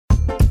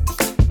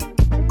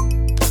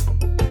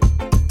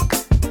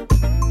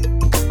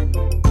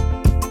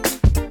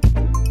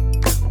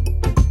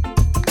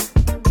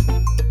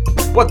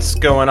What's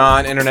going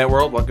on, Internet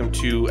World? Welcome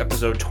to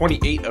episode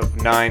 28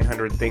 of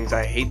 900 Things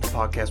I Hate, the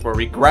podcast where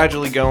we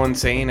gradually go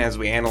insane as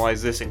we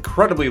analyze this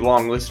incredibly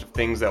long list of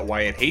things that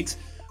Wyatt hates.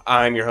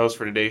 I'm your host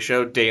for today's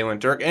show, Dalen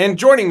Turk, and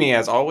joining me,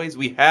 as always,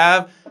 we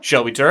have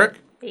Shelby Turk,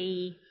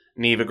 Hey.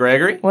 Neva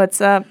Gregory,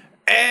 What's up?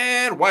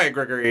 and Wyatt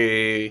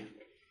Gregory.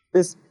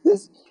 This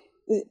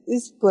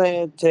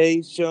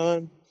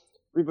plantation,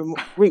 we've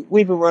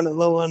been running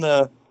low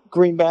on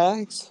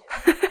greenbacks.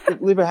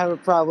 We've been having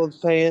problems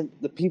paying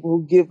the people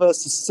who give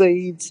us the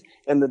seeds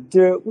and the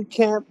dirt. We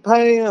can't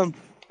pay them.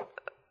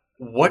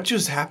 What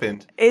just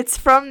happened? It's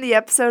from the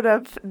episode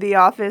of The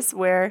Office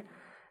where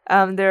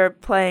they're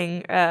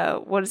playing,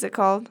 what is it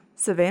called?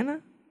 Savannah?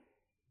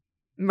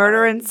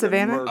 Murder in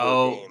Savannah?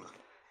 Oh.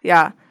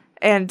 Yeah.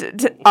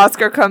 And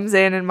Oscar comes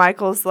in and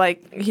Michael's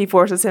like, he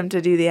forces him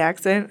to do the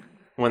accent.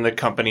 When the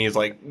company is,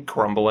 like,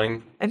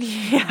 crumbling. And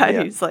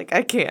he's like,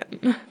 I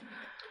can't.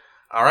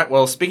 All right,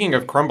 well, speaking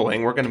of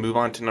crumbling, we're going to move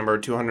on to number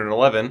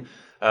 211,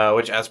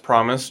 which, as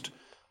promised,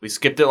 we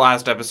skipped it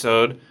last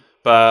episode,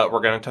 but we're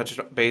going to touch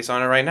base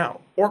on it right now.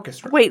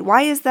 Orchestra. Wait,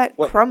 why is that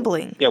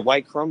crumbling? Yeah,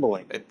 why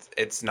crumbling?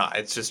 It's not.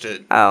 It's just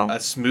a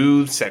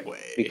smooth segue.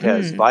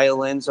 Because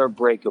violins are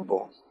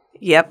breakable.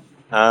 Yep.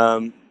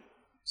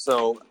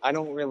 So I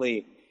don't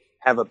really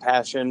have a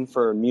passion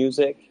for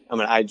music. I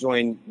mean, I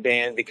joined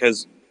band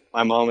because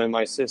my mom and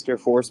my sister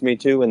forced me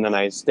to, and then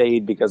I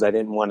stayed because I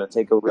didn't want to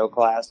take a real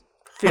class.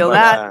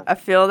 I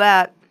feel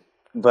that.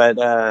 But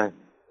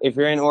if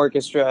you're in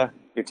orchestra,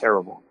 you're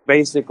terrible.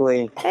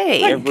 Basically,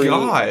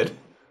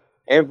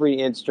 every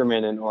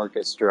instrument in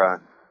orchestra.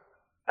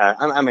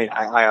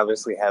 I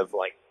obviously have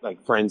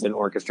like friends in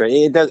orchestra.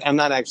 I'm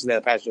not actually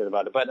that passionate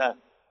about it, but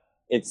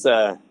it's.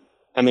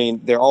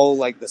 They're all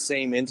like the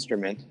same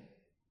instrument,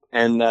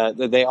 and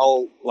they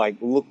all like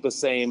look the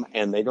same,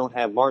 and they don't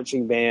have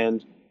marching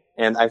band.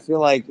 And I feel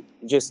like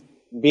just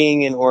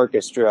being in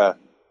orchestra,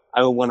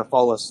 I would want to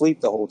fall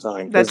asleep the whole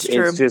time. That's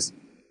true.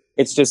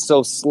 It's just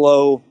so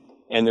slow,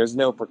 and there's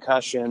no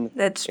percussion.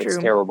 That's true. It's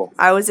terrible.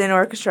 I was in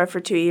orchestra for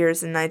 2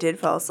 years, and I did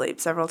fall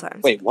asleep several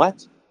times. Wait,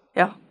 what?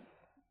 Yeah.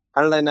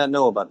 How did I not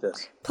know about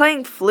this?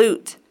 Playing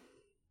flute.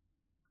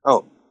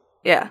 Oh.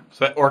 Yeah.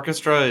 So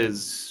orchestra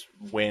is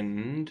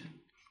wind,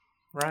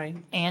 right?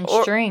 And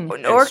string.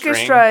 An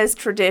orchestra is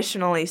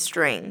traditionally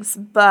strings,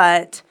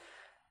 but...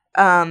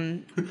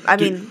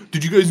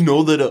 Did you guys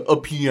know that a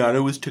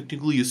piano is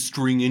technically a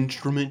string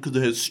instrument because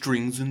it has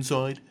strings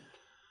inside?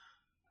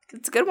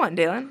 It's a good one,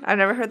 Dalen. I've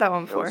never heard that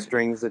one before. No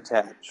strings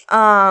attached.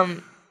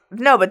 No,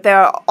 but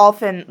they're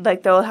often,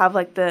 like, they'll have,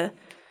 like, the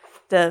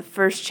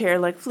first chair,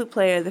 like, flute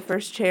player, the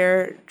first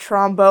chair,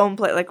 trombone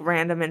player, like,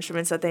 random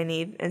instruments that they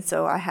need. And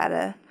so I had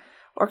a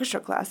orchestra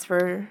class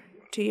for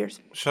 2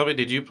 years. Shelby,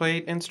 did you play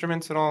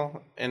instruments at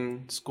all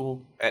in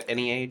school at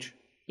any age?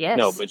 Yes,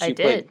 no, but she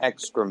played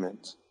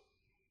excrement.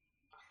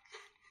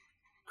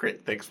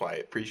 Great, thanks,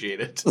 Wyatt. Appreciate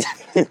it.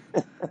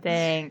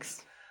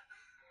 Thanks.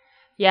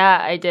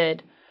 Yeah, I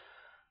did.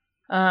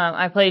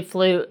 I played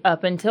flute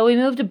up until we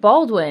moved to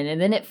Baldwin,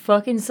 and then it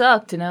fucking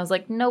sucked, and I was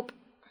like, nope.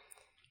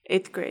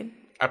 8th grade.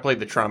 I played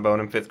the trombone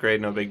in 5th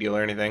grade, no big deal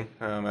or anything.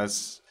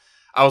 As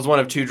I was one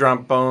of two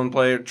trombone.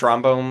 I was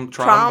one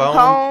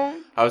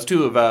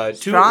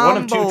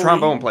of two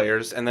trombone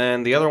players, and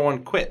then the other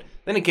one quit.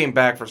 Then he came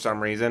back for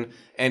some reason,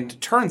 and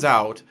turns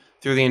out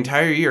through the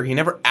entire year he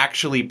never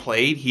actually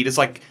played. He just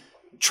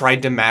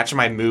tried to match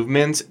my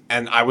movements,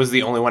 and I was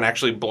the only one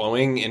actually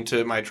blowing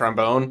into my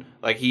trombone.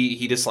 Like,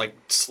 he just,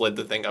 slid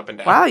the thing up and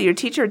down. Wow, your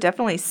teacher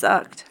definitely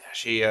sucked.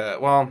 She,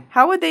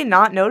 How would they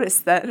not notice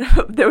that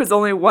there was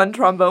only one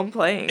trombone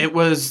playing? It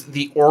was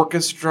the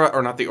orchestra,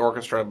 or not the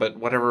orchestra, but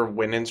whatever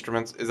wind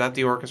instruments. Is that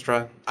the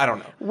orchestra? I don't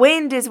know.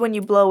 Wind is when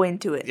you blow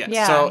into it.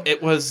 Yeah. So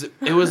it was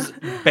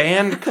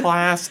band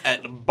class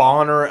at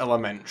Bonner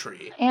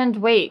Elementary. And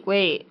wait.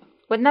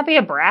 Wouldn't that be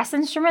a brass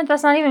instrument?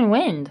 That's not even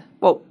wind.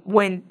 Well,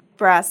 wind.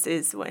 Brass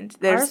is wind.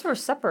 Ours were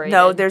separated.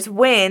 No, there's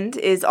wind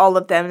is all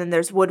of them, and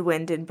there's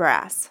woodwind and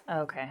brass.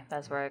 Okay,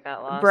 that's where I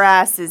got lost.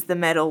 Brass is the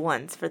metal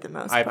ones for the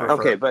most part.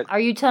 Okay, but... Are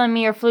you telling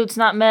me your flute's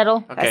not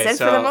metal? Okay, I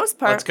said for the most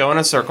part. Let's go in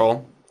a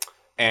circle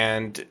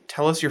and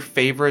tell us your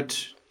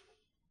favorite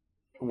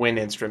wind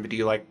instrument. Do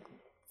you like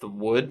the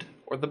wood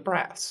or the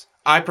brass?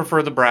 I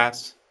prefer the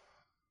brass.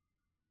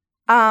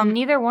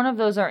 Neither one of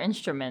those are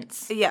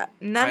instruments. Yeah,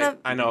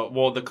 I know.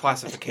 Well, the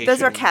classification.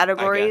 Those are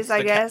categories,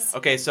 I guess.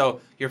 Okay,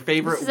 so your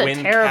favorite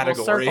wind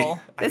category.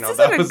 This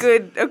isn't a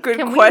good Can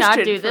question. We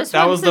not do this?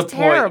 That was the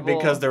terrible. point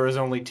because there was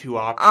only two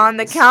options. On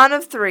the count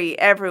of 3,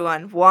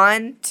 everyone.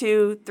 1,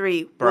 2,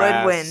 3.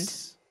 Brass.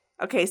 Woodwind.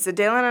 Okay, so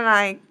Dalen and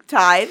I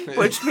tied,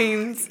 which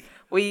means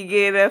we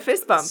get a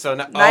fist bump. So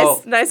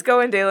nice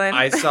going, Dalen.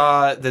 I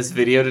saw this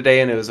video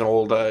today, and it was an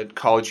old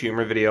College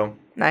Humor video.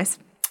 Nice.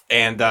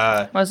 And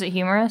was it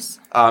humorous?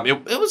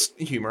 It was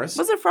humorous.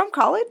 Was it from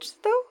college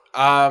though?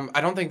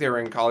 I don't think they were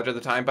in college at the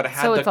time, but it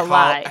had it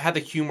had the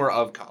humor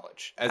of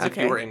college, as if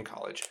you were in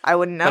college. I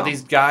wouldn't know. But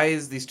these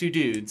guys, these two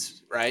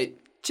dudes, right?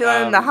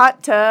 Chilling in the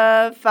hot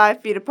tub,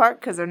 5 feet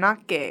apart, because they're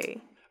not gay.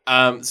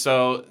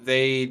 So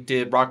they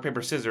did rock,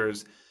 paper,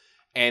 scissors,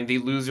 and the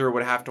loser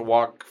would have to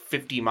walk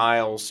 50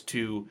 miles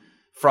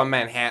from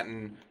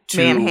Manhattan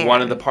to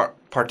one of the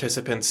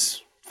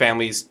participants'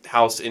 family's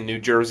house in New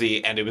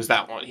Jersey, and it was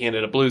that one. He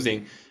ended up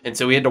losing, and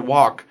so he had to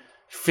walk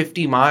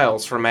 50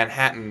 miles from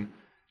Manhattan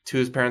to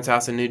his parents'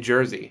 house in New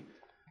Jersey.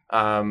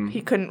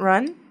 He couldn't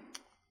run?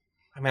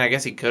 I mean, I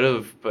guess he could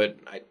have, but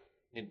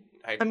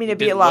I mean, it'd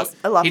be a lot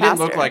faster. He didn't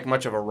look like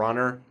much of a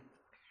runner.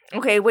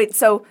 Okay, wait,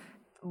 so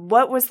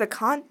what was the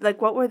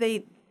what were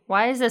they...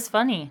 Why is this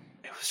funny?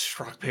 It was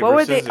rock, paper, what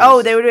were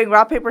scissors. they were doing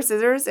rock, paper,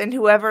 scissors, and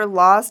whoever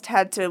lost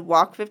had to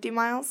walk 50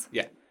 miles?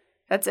 Yeah.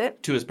 That's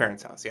it? To his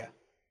parents' house, yeah.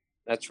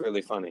 That's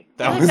really funny.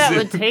 That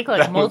would take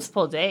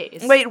multiple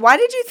days. Wait, why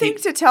did you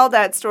think to tell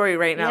that story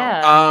right now?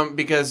 Yeah.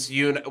 Because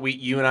you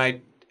and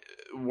I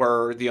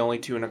were the only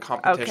two in a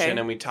competition,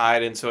 and we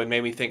tied, and so it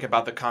made me think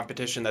about the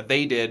competition that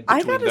they did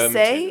between them two. I gotta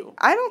say,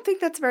 I don't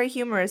think that's very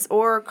humorous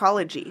or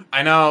college-y.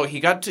 I know.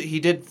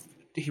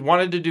 He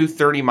wanted to do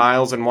 30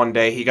 miles in one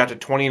day. He got to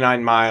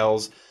 29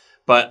 miles,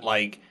 but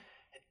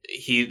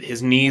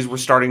his knees were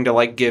starting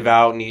to give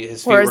out, and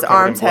his feet were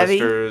covered in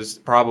blisters.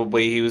 Heavy?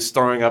 Probably. He was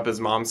throwing up his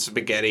mom's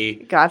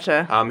spaghetti.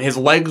 Gotcha. His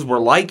legs were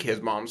like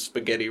his mom's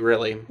spaghetti,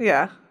 really.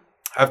 Yeah.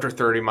 After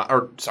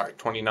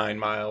 29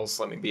 miles,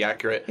 let me be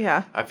accurate.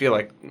 Yeah. I feel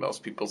like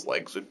most people's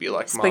legs would be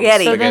like spaghetti. Mom's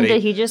spaghetti. So then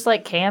did he just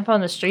camp on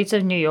the streets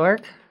of New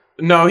York?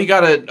 No, he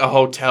got a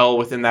hotel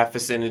within that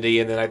vicinity,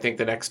 and then I think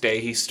the next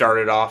day he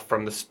started off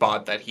from the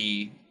spot that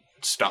he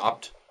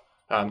stopped,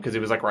 because he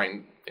was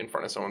right in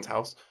front of someone's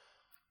house.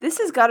 This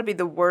has got to be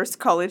the worst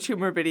College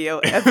Humor video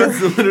ever.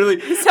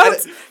 Literally,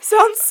 sounds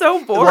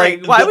so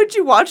boring. Why would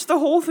you watch the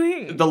whole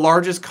thing? The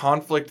largest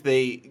conflict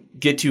they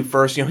get to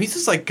first, he's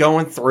just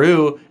going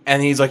through,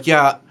 and he's like,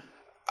 yeah,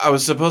 I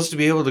was supposed to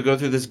be able to go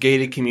through this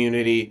gated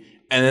community,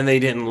 and then they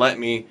didn't let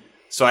me,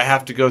 so I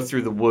have to go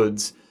through the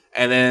woods.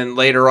 And then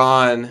later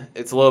on,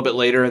 it's a little bit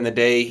later in the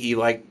day, he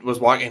was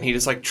walking, and he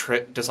just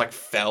tripped,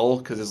 fell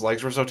because his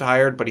legs were so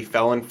tired, but he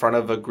fell in front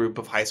of a group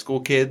of high school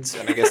kids,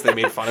 and I guess they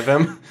made fun of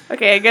him.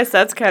 Okay, I guess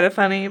that's kind of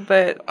funny,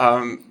 but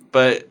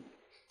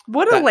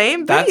what a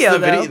lame video,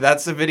 though.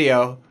 That's the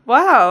video.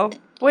 Wow.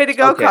 Way to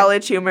go,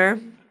 College Humor.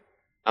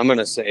 I'm going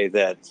to say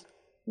that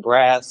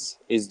brass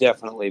is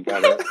definitely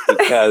better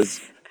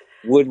because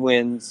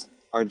woodwinds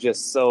are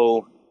just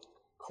so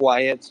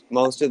quiet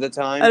most of the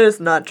time. That is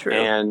not true.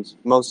 And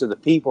most of the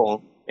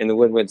people in the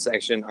woodwind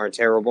section are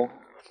terrible.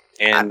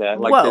 And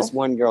this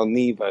one girl,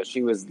 Neva,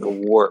 she was the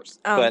worst.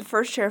 But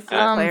first chair flute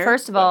player.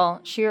 First of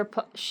all,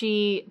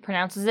 she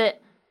pronounces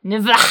it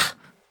Neva.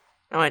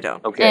 No, I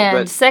don't. Okay,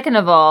 and second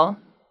of all,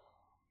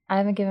 I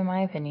haven't given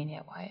my opinion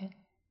yet, Wyatt.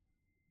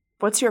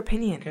 What's your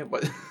opinion? Okay,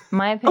 what?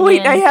 My opinion. Oh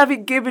wait, I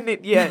haven't given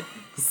it yet.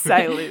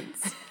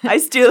 Silence. I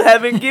still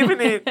haven't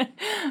given it.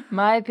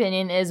 My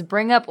opinion is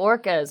bring up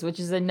orcas, which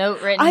is a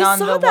note written on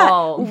the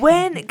wall.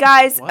 When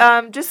guys,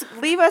 just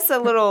leave us a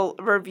little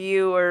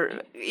review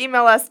or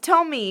email us.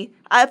 Tell me.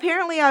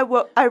 Apparently, I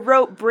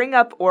wrote bring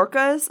up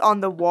orcas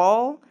on the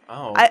wall.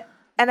 Oh.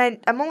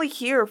 I'm only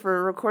here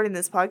for recording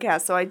this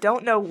podcast, so I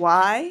don't know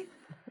why.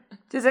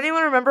 Does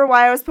anyone remember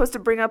why I was supposed to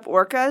bring up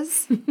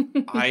orcas?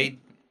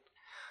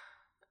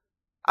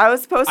 I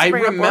was supposed to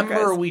bring up orcas. I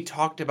remember we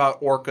talked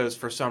about orcas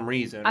for some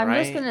reason, I'm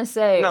just going to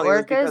say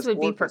orcas would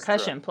be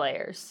percussion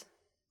players.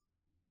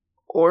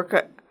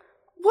 Orca.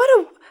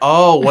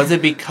 Was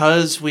it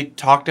because we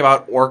talked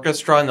about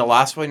orchestra in the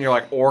last one? You're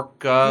like,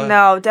 orca?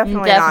 No,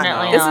 definitely not.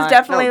 Not. This is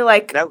definitely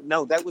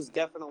No, that was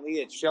definitely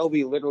it.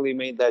 Shelby literally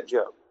made that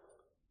joke.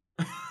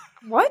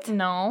 What?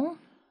 No.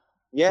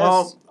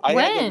 Yes. I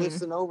had to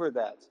listen over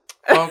that.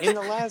 In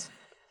the last...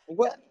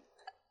 What?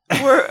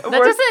 That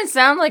doesn't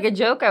sound like a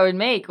joke I would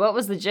make. What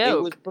was the joke?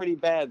 It was pretty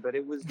bad, but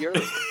it was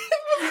yours.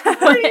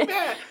 Pretty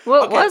bad.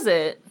 What was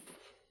it?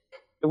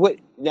 What?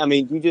 I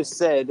mean, you just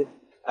said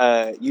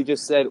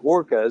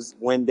orcas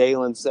when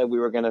Dalen said we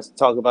were going to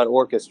talk about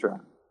orchestra.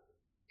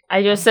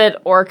 I just said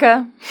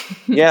orca.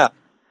 Yeah.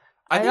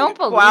 I don't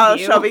believe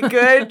you. Shelby,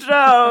 good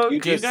joke. You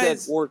just said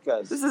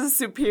orcas. This is a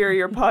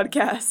superior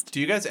podcast. Do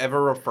you guys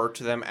ever refer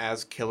to them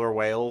as killer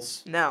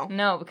whales? No.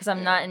 No, because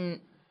I'm not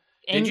in.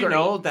 Did you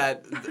know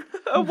that?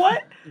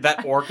 What? That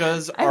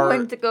orcas I are.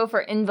 went to go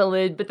for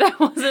invalid, but that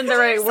wasn't the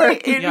right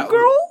word.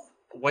 Integral?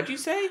 What'd you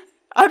say?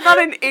 I'm not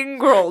an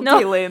integral,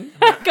 Dylan.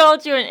 I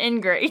called you an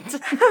ingrate.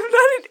 I'm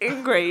not an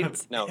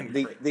ingrate. No,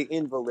 the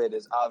invalid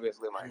is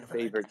obviously my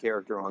favorite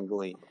character on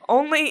Glee.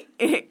 Only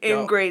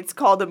ingrates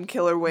call them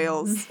killer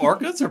whales.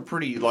 Orcas are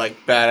pretty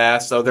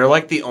badass though.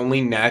 They're the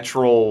only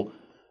natural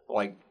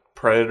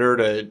predator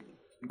to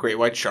great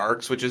white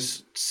sharks, which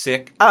is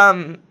sick.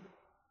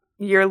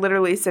 You're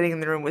literally sitting in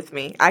the room with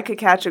me. I could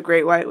catch a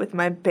great white with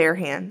my bare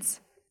hands.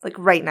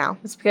 Right now.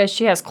 It's because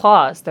she has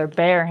claws. They're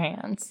bare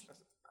hands.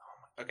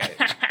 Okay.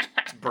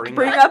 Bring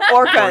up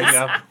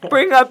orcas.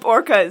 Bring up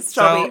orcas,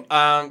 Shelby.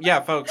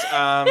 So, folks.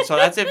 So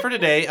that's it for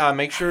today.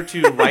 Make sure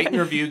to write and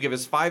review. Give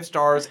us 5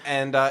 stars.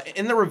 And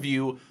in the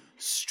review,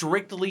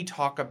 strictly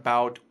talk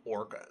about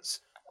orcas.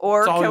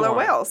 Or killer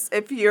whales,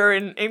 if you're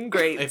an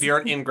ingrate. If you're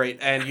an ingrate.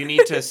 And you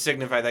need to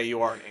signify that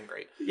you are an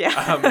ingrate.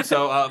 Yeah.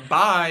 So,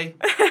 bye.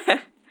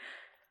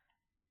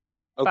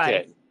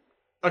 Okay.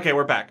 Okay,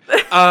 we're back.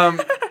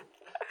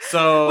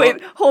 So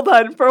Wait, hold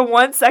on. For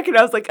 1 second,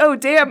 I was like, "Oh,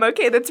 damn.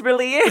 Okay, that's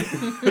really it."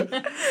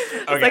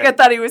 It's like I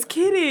thought he was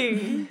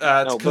kidding.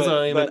 It's because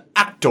I'm an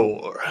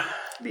actor.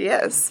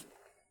 Yes.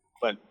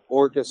 But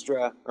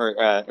orchestra or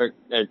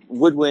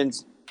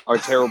woodwinds are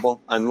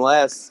terrible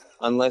unless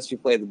you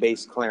play the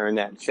bass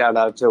clarinet. Shout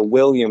out to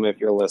William if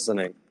you're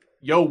listening.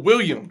 Yo,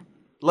 William,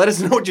 let us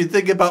know what you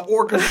think about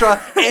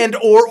orchestra and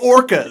or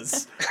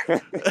orcas.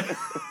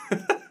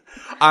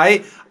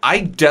 I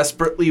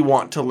desperately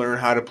want to learn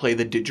how to play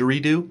the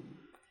didgeridoo.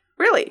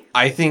 Really?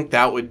 I think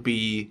that would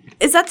be...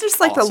 Is that just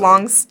like awesome. The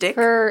long stick?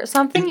 For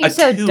something you A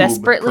so tube,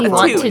 desperately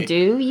want to preferably.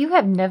 do, you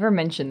have never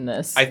mentioned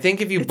this. I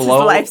think if you It's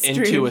blow his live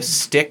into stream. a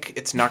stick,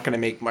 it's not going to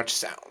make much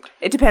sound.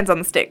 It depends on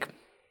the stick.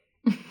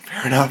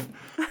 Fair enough.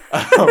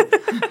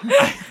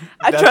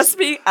 Trust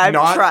me, I've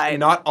tried.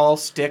 Not all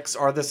sticks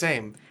are the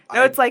same.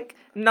 No, it's like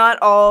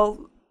not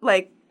all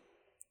like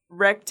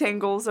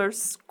rectangles are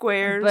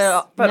squares,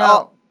 but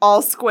no.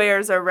 all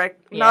squares are not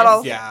Yes.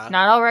 all. Yeah.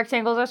 Not all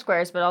rectangles are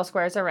squares, but all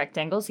squares are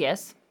rectangles,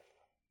 yes.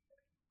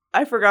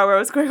 I forgot where I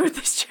was going with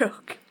this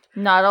joke.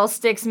 Not all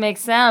sticks make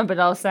sound, but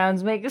all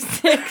sounds make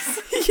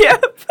sticks.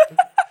 Yep.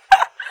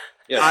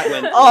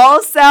 Yes,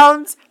 All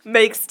sounds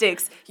make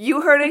sticks.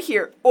 You heard it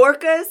here.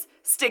 Orcas,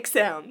 stick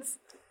sounds.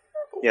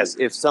 yes,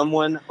 if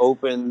someone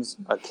opens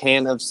a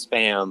can of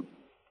Spam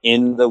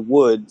in the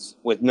woods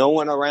with no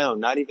one around,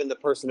 not even the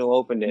person who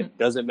opened it,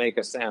 doesn't make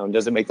a sound,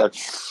 doesn't make that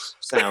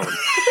sound.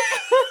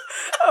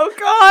 Oh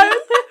God.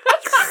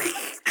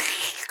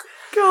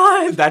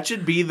 God. That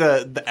should be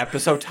the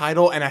episode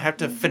title, and I have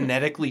to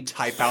phonetically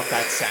type out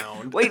that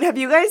sound. Wait, have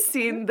you guys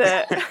seen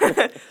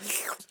the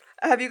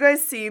Have you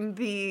guys seen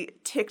the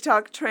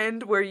TikTok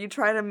trend where you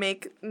try to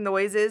make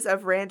noises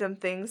of random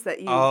things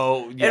that you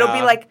Oh, yeah. It'll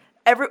be like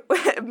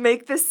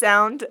make the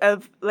sound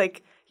of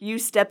like you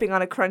stepping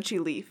on a crunchy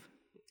leaf.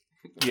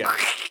 Yeah.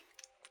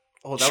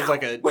 Oh, that was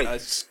like a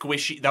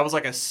squishy... That was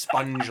like a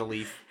sponge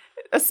leaf.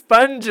 A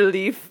sponge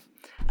leaf.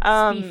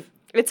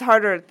 It's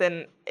harder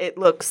than it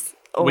looks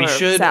or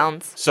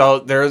sounds. So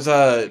there's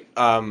a...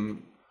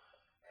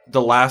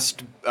 the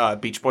last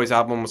Beach Boys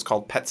album was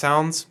called Pet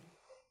Sounds.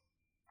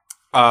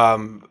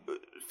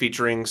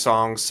 Featuring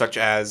songs such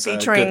as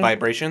Good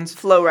Vibrations.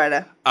 Flow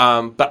Rida.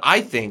 But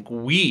I think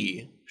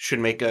we should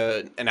make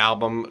an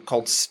album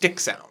called Stick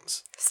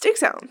Sounds. Stick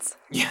sounds.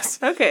 Yes.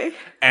 Okay.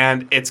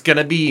 And it's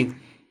gonna be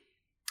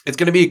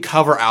a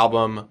cover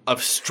album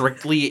of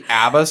strictly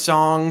ABBA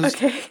songs.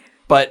 Okay.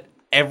 But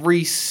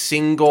every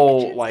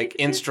single like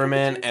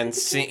instrument and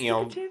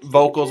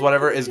vocals,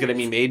 whatever, is gonna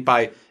be made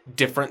by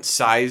different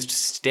sized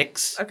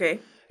sticks. Okay.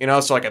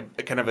 So like a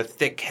kind of a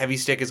thick, heavy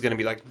stick is gonna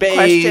be like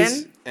bass.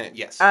 Question.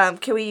 Yes.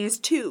 Can we use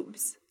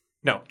tubes?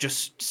 No,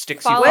 just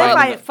sticks.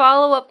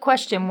 Follow-up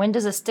question: when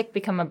does a stick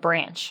become a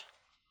branch?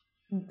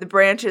 The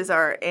branches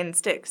are in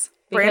sticks.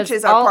 Because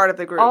Branches are part of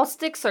the group. All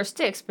sticks are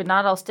sticks, but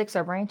not all sticks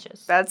are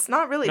branches. That's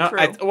not really true.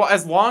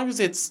 As long as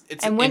it's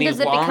and when does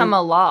it become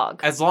a log?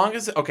 As long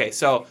as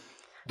so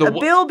a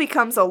bill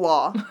becomes a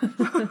law.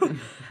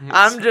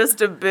 I'm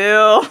just a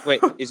bill.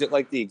 Wait, is it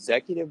like the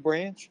executive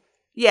branch?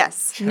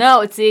 Yes.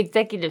 No, it's the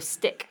executive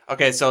stick.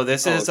 Okay, so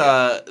this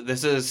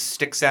is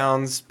Stick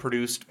Sounds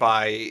produced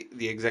by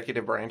the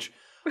executive branch.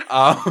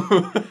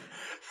 And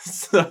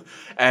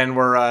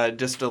we're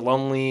just a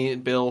lonely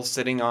Bill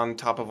sitting on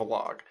top of a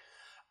log.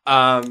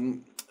 So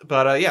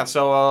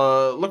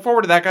look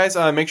forward to that, guys.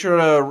 Make sure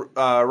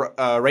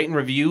to rate and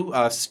review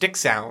Stick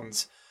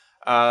Sounds.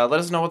 Let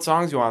us know what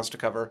songs you want us to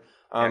cover.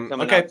 Coming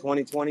out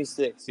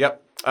 2026.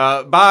 Yep.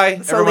 Bye,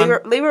 so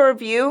everyone. leave a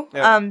review.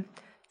 Yep.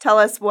 Tell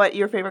us what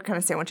your favorite kind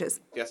of sandwich is.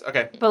 Yes,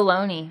 okay.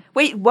 Bologna.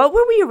 Wait, what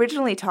were we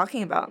originally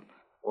talking about?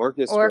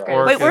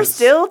 Orchestra. Wait, we're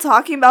still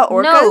talking about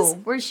orcas? No,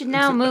 we should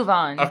now move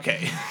on.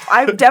 Okay.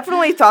 I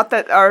definitely thought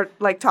that our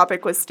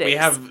topic was sticks. We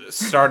have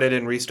started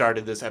and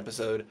restarted this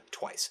episode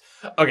twice.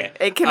 Okay.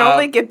 It can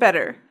only get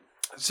better.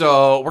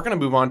 So we're going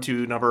to move on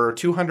to number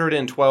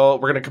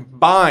 212. We're going to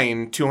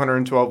combine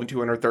 212 and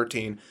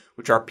 213,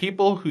 which are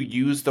people who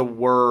use the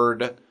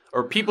word,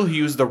 or people who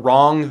use the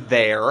wrong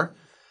there.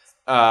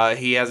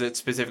 He has it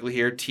specifically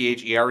here,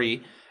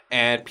 THERE.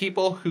 And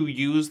people who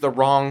use the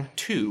wrong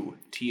to,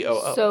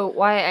 TOO. So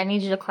why I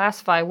need you to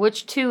classify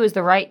which two is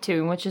the right two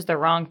and which is the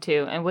wrong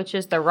two and which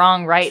is the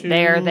wrong right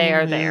there.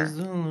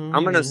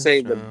 I'm gonna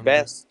say the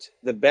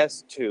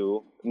best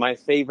two. My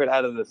favorite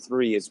out of the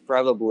three is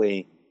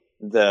probably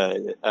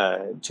the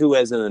two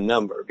as in a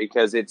number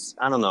because it's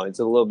I don't know, it's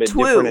a little bit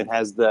different. It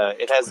has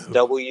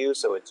W,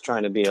 so it's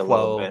trying to be a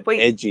little bit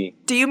edgy.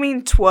 Do you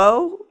mean two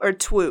or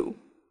twoo?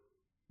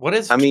 What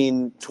is? I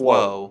mean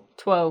two.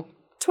 Two.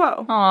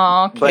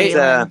 Aw,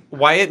 but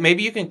Wyatt,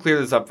 maybe you can clear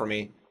this up for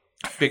me,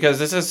 because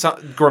this is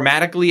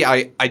grammatically,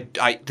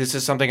 this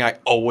is something I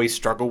always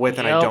struggle with,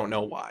 and I don't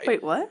know why.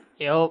 Wait, what?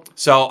 Yep.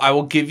 So I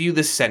will give you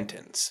the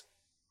sentence.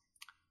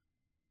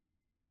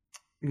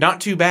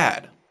 Not too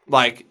bad.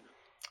 Like,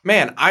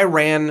 man, I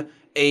ran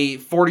a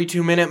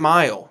 42-minute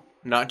mile.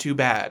 Not too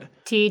bad.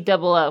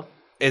 TOO.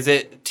 Is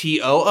it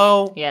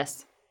TOO?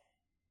 Yes.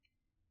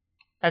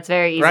 That's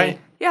very easy. Right?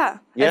 Yeah.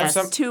 Yeah,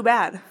 That's too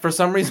bad. For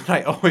some reason,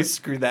 I always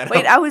screw that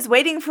Wait, up. I was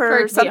waiting For it for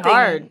to be something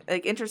hard.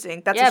 like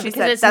interesting. That's Yeah, what she because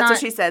said. it's That's not- what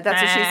she said.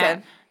 That's what she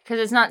said. Because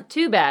it's not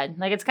too bad.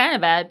 Like, it's kind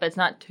of bad, but it's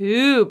not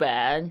too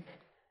bad.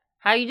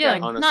 How you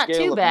doing? on a Not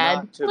scale too of bad.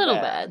 not too Little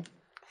bad. bad.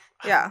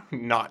 Yeah.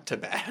 Not too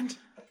bad.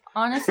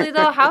 Honestly,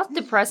 though, how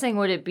depressing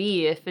would it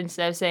be if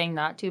instead of saying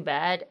not too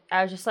bad,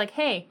 I was just like,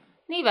 hey,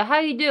 Neva, how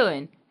you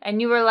doing?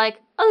 And you were like,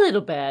 a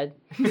little bad.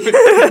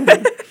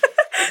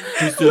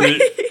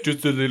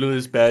 Just a little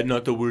is bad,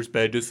 not the worst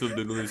bad, just a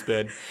little is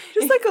bad.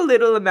 Just like a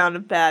little amount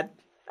of bad,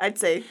 I'd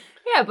say.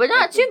 Yeah, but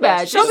not too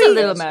bad. Best- Just Shelby, a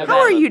little bad. how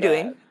are bad. you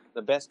doing?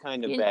 The best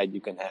kind of bad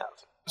you can have.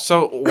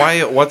 So,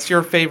 Wyatt, what's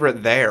your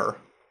favorite there?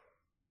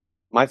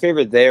 My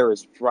favorite there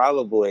is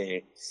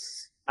probably,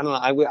 I don't know,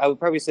 I would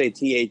probably say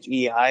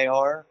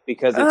THEIR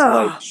because it's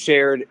Ugh. like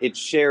shared. It's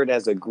shared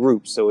as a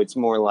group, so it's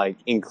more like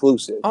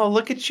inclusive. Oh,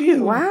 look at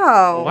you.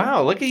 Wow.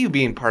 Wow, look at you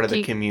being part of the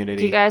Do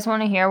community. you guys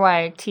want to hear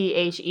why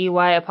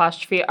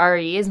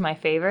THEY'' is my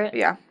favorite?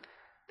 Yeah.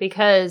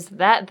 Because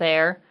that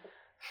there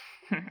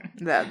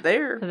That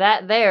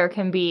there.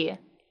 can be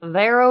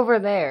there over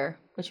there,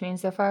 which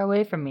means they're far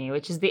away from me,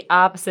 which is the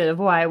opposite of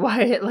why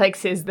Wyatt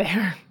likes his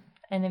there.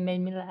 And it made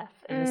me laugh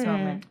in this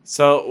moment.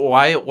 So,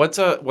 Wyatt, what's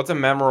a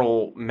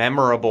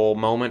memorable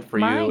moment for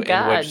My you in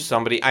God. which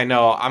somebody I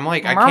know, I'm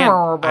like, I can't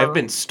Memorable. I've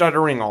been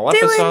stuttering all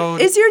episode. Dylan,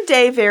 is your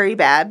day very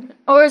bad?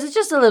 Or is it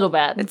just a little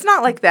bad? It's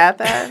not like that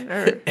bad.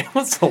 Or... It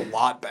was a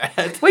lot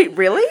bad. Wait,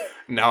 really?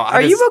 No,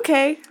 Are you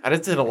okay? I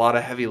just did a lot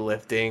of heavy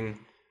lifting.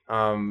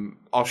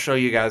 I'll show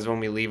you guys when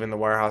we leave in the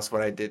warehouse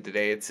what I did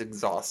today. It's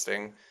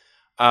exhausting.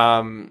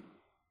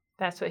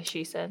 That's what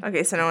she said.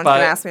 Okay, so no one's But-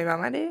 gonna ask me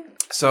about my day.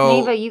 So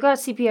Neva, you got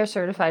CPR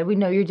certified. We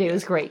know your day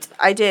was great.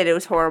 I did. It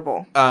was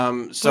horrible.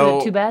 Was so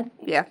it too bad?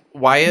 Yeah.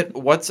 Wyatt,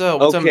 what's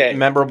Okay. a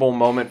memorable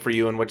moment for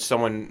you in which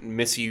someone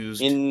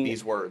misused In-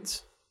 these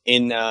words?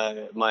 In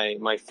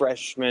my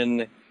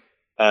freshman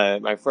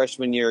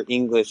year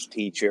English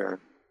teacher.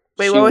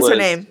 Wait, she what was her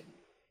name?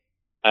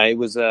 It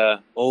was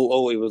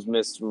it was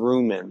Miss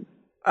Ruman.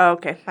 Oh,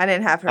 okay. I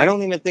didn't have her. I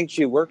don't even think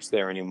she works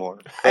there anymore.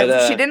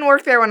 But, she didn't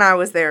work there when I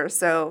was there,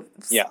 so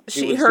Yeah,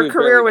 her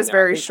career was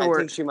very I short.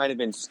 think she might have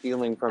been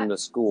stealing from the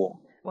school.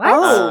 What?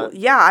 Oh,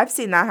 yeah, I've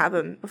seen that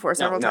happen before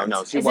several No,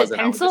 times. she Is it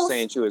wasn't. I was pencils?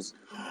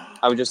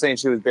 just saying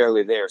she was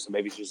barely there, so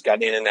maybe she just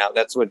got in and out.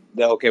 That's what.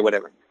 Okay,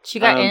 whatever. She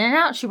got Um, in and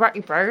out? She brought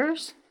you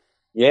burgers?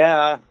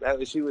 Yeah,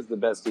 she was the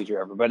best teacher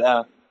ever.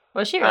 But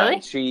Was she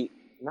really?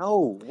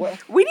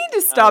 what? We need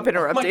to stop Oh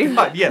interrupting.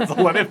 my God, yes,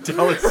 let him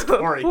tell his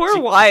story. Poor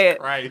Jesus Wyatt.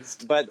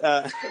 Christ. But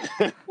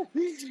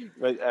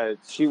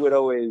she would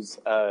always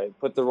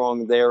put the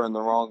wrong there and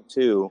the wrong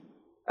to.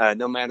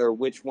 No matter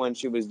which one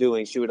she was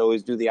doing, she would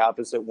always do the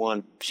opposite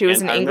one. She was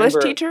And an I English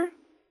remember- teacher?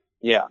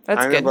 Yeah, That's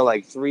I remember good.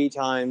 like 3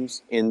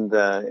 times in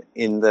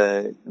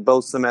the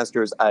both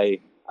semesters. I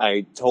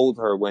told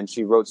her when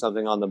she wrote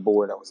something on the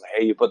board, I was like,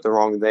 "Hey, you put the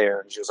wrong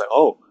there," and she was like,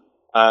 "Oh."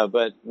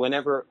 But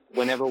whenever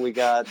we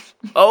got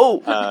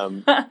Oh.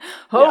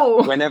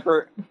 Oh.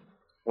 yeah,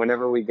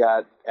 whenever we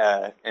got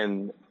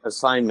an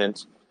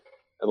assignment,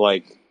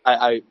 like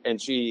I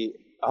and she,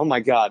 oh my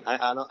God,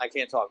 I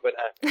can't talk, but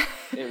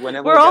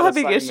whenever We're we all got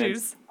having assignments,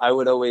 issues. I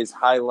would always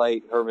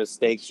highlight her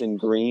mistakes in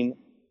green,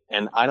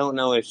 and I don't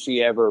know if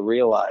she ever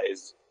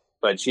realized,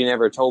 but she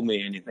never told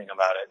me anything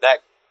about it.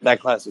 That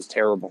class was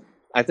terrible.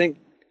 I think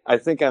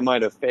I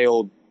might have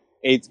failed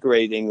 8th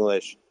grade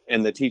English,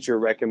 and the teacher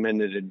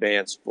recommended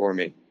advanced for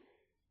me.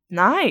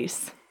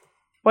 Nice.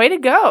 Way to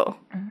go.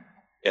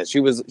 Yeah, she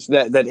was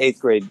that 8th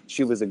grade.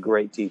 She was a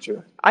great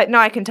teacher.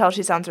 I can tell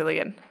she sounds really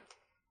good.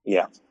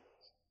 Yeah.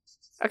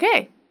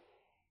 Okay.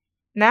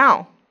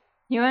 Now.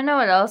 You want to know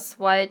what else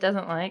Wyatt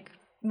doesn't like?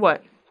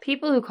 What?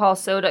 People who call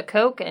soda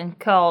Coke and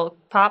call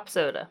pop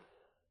soda.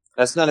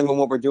 That's not even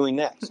what we're doing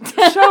next.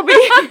 Shelby,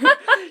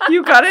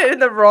 you got it in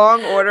the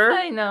wrong order.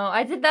 I know.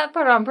 I did that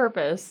part on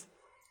purpose.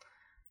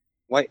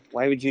 Why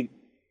would you do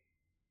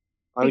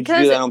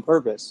Because that on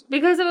purpose?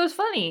 Because it was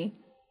funny.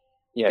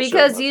 Yeah,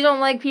 Because sure. you don't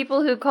like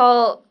people who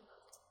call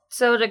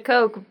soda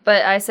Coke,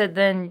 but I said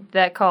then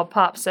that call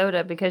pop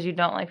soda because you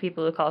don't like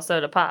people who call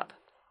soda pop.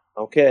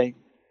 Okay.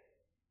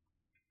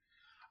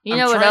 You I'm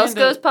know what trying else to-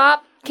 goes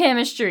pop?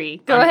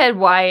 Chemistry. Go I'm- ahead,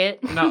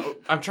 Wyatt. No,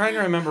 I'm trying to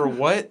remember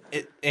what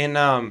in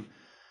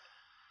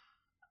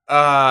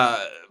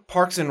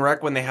Parks and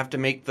Rec when they have to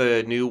make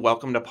the new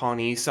Welcome to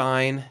Pawnee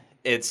sign.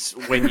 It's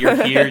when you're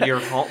here, you're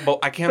home. But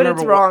I can't But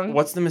remember it's wrong.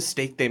 what's the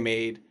mistake they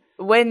made.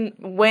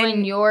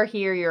 When you're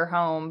here, you're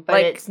home, but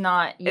Like, it's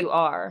not you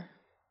are.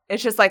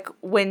 it's just like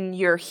when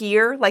you're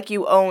here, like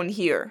you own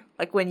here.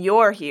 Like when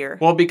you're here.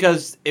 Well,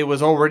 because it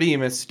was already a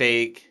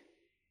mistake,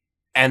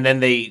 and then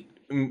they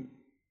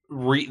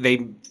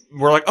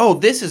were like, "Oh,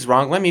 this is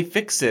wrong. Let me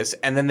fix this,"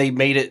 and then they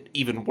made it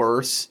even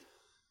worse.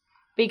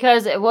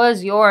 Because it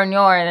was your and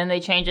your, and then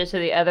they changed it to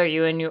the other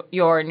you and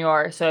your and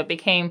your. So it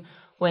became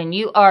when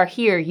you are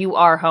here, you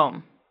are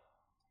home.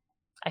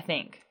 I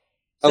think.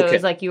 So it Okay.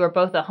 was like you were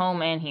both a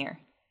home and here.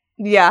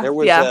 Yeah. There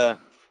was yeah.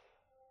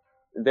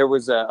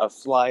 a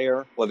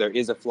flyer. Well, there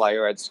is a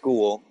flyer at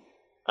school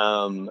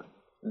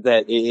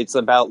that it's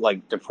about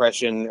like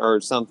depression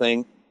or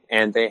something,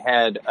 and they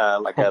had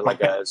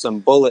some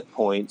bullet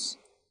points,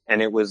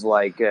 and it was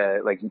like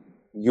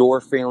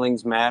your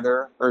feelings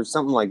matter or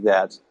something like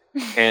that,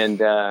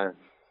 and or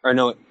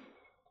no,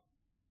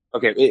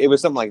 okay, it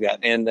was something like that,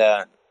 and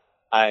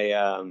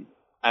I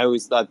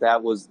always thought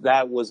that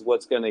was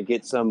what's gonna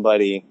get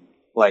somebody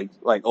like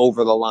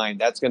over the line.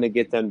 That's gonna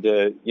get them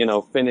to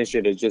finish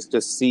it, is just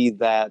to see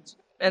that,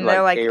 and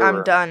they're like, error.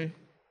 I'm done.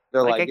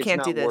 They're like, I it's can't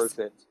not do this. worth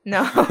it.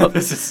 No,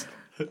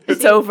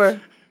 It's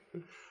over.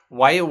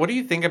 What do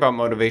you think about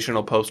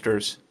motivational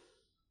posters?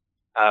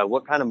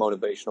 What kind of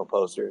motivational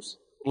posters?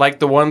 Like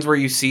the ones where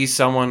you see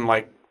someone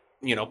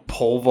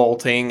pole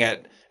vaulting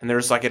and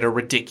there's like at a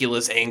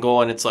ridiculous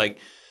angle, and it's like,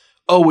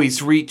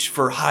 always reach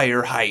for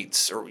higher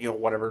heights, or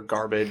whatever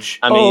garbage.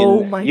 I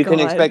mean, you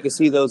can expect to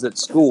see those at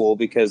school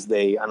because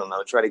they, I don't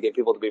know, try to get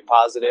people to be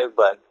positive.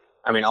 But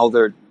I mean,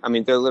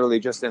 they're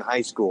literally just in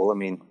high school. I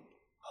mean,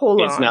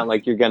 it's not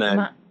like you're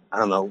gonna, I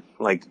don't know,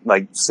 like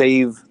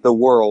save the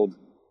world.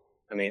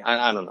 I mean,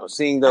 I don't know.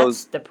 Seeing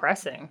those, that's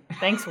depressing.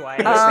 Thanks,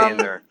 Wyatt.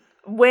 They're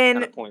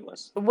kind of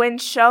pointless. When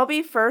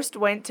Shelby first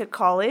went to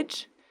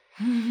college,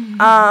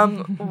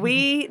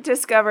 we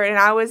discovered,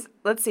 and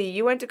let's see,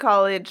 you went to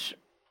college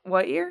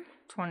what year?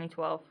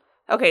 2012.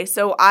 Okay,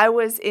 so I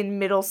was in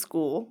middle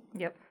school.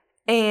 Yep.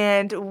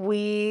 And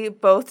we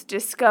both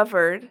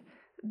discovered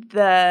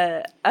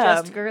the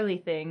just girly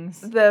things.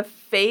 The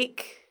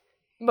fake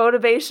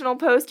motivational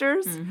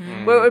posters,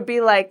 where it would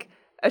be like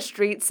a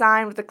street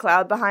sign with a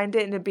cloud behind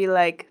it, and it'd be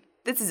like,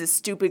 this is a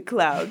stupid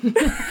cloud.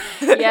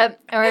 Yep.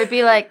 Or it'd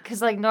be like,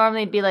 because like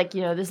normally it'd be like,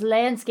 this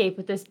landscape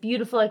with this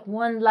beautiful like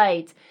one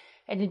light,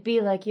 and it'd be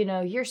like,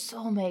 your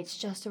soulmate's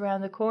just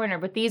around the corner.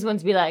 But these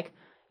ones be like,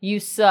 you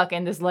suck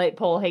and this light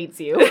pole hates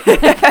you.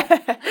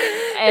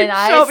 And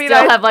I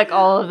still have like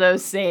all of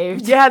those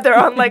saved. Yeah, they're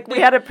on we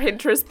had a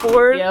Pinterest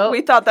board. Yep.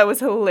 We thought that was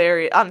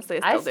hilarious.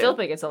 Honestly, I still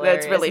think it's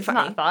hilarious. It's really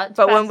funny. Not thought,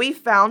 but when we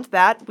found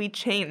that, we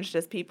changed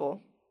as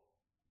people.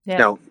 Yeah.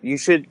 No, you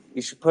should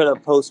put a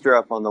poster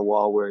up on the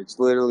wall where it's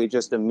literally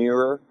just a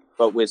mirror,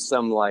 but with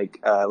some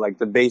like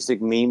the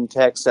basic meme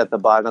text at the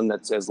bottom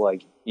that says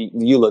like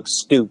you look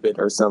stupid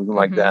or something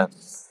like that.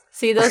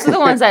 See, those are the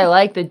ones I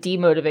like, the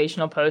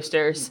demotivational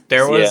posters.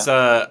 There was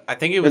I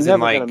think it was They're in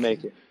never like gonna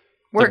make it.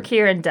 Work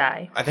here and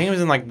die. I think it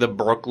was in like the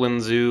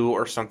Brooklyn Zoo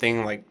or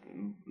something like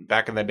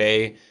back in the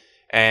day.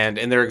 And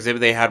in their exhibit,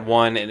 they had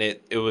one, and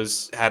it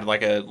had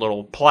like a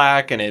little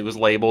plaque, and it was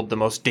labeled the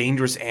most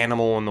dangerous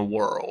animal in the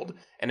world,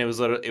 and it was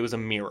a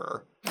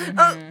mirror.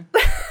 Mm-hmm.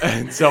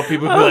 And so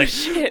people would be like,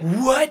 shit.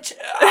 "What?"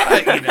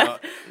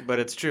 But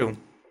it's true.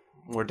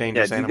 We're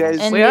dangerous animals.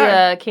 In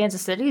the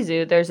Kansas City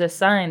Zoo, there's a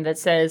sign that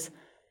says,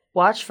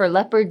 "Watch for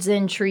leopards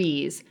in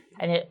trees,"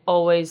 and it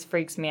always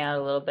freaks me out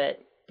a little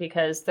bit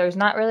because there's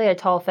not really a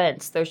tall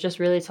fence. There's just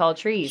really tall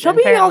trees.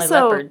 Shelby and apparently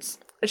leopards.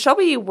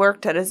 Shelby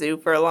worked at a zoo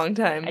for a long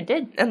time. I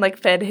did. And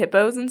fed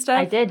hippos and stuff.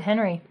 I did,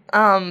 Henry.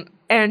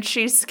 And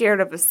she's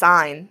scared of a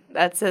sign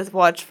that says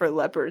watch for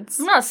leopards.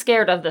 I'm not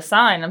scared of the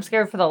sign. I'm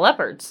scared for the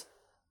leopards.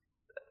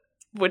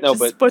 Which is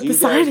what the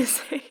sign is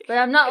saying. But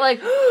I'm not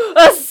like,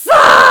 a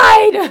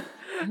sign!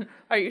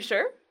 Are you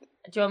sure?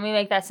 Do you want me to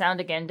make that sound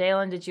again,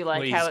 Dalen? Did you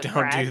like Please how it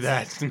don't do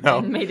that. No.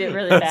 And made it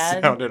really that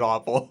bad? Sounded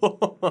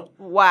awful.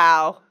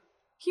 Wow.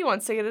 He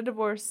wants to get a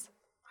divorce.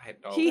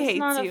 He It's hates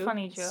not you. a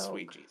funny joke.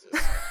 Sweet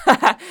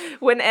Jesus.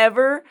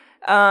 Whenever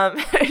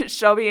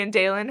Shelby and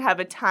Dalen have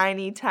a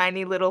tiny,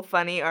 tiny little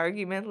funny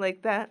argument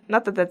like that,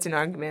 not that that's an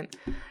argument,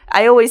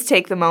 I always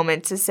take the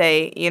moment to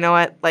say, you know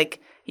what,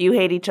 you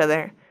hate each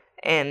other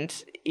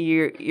and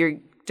you're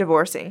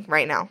divorcing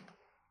right now.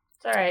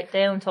 It's all right.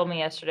 Dalen told me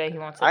yesterday he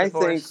wants a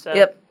divorce.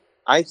 Yep.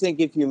 I think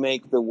if you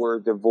make the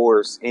word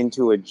divorce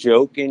into a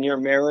joke in your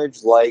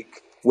marriage,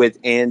 like with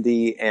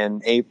Andy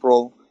and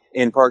April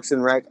in Parks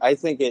and Rec, I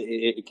think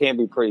it can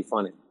be pretty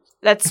funny.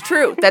 That's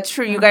true. That's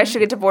true. You guys should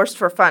get divorced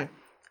for fun.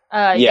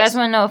 You guys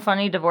want to know a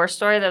funny divorce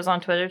story that was on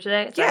Twitter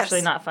today? It's Yes.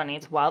 actually not funny.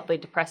 It's wildly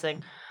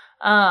depressing.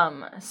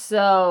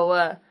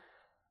 So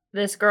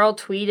this girl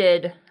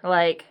tweeted,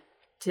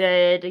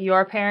 did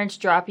your parents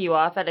drop you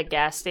off at a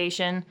gas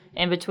station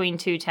in between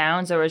two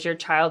towns, or was your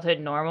childhood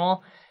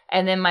normal?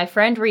 And then my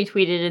friend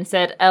retweeted and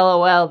said,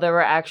 LOL, there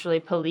were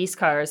actually police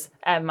cars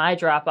at my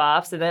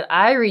drop-offs. And then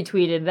I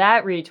retweeted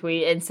that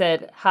retweet and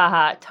said,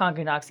 haha,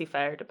 Tonganoxie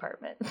Fire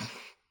Department.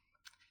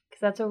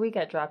 Because that's where we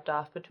got dropped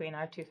off between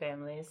our two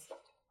families.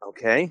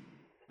 Okay.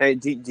 Hey,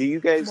 do you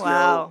guys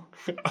know?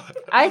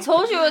 I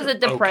told you it was a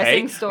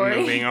depressing story.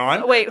 Moving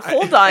on. Wait,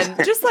 hold on.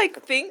 Just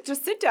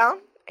sit down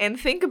and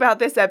think about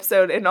this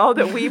episode and all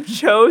that we've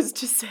chose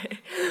to say.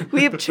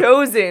 We have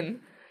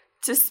chosen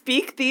to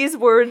speak these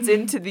words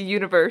into the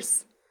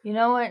universe. You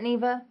know what,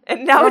 Neva?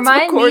 And now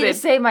Remind it's recorded. me to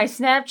say my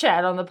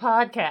Snapchat on the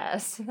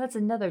podcast. That's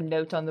another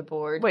note on the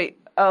board. Wait,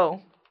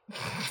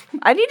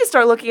 I need to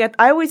start looking at...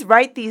 I always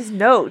write these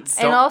notes.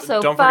 And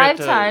also, don't 5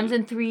 forget times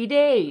in 3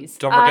 days.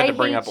 Don't forget I to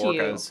bring up hate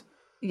you. orcas.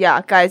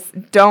 Yeah, guys,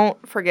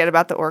 don't forget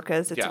about the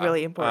orcas. It's Yeah.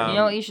 really important. You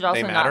know what you should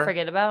also They not matter.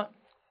 forget about?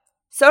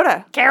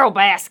 Soda. Carol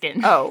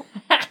Baskin. Oh.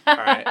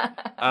 right.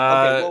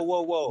 Okay,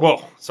 whoa.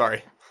 Whoa,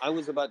 sorry. I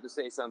was about to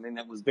say something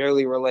that was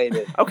barely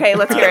related. Okay,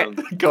 let's hear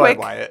it. Go Quick. ahead,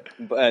 Wyatt.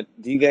 But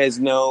do you guys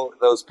know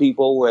those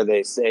people where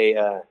they say,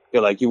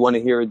 they're like, you want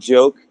to hear a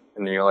joke?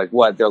 And then you're like,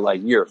 what? They're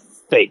like, your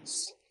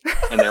face.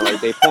 And they're like,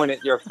 they point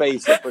at your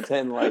face and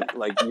pretend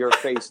like your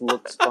face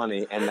looks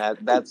funny. And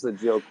that's the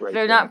joke right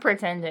They're there. not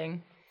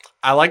pretending.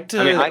 I like to.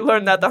 I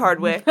Learned that the hard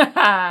way.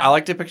 I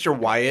like to picture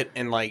Wyatt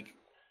in like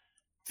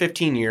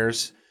 15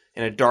 years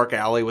in a dark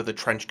alley with a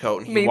trench coat,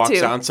 and he Me walks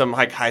too. out, and some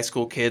like high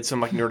school kids,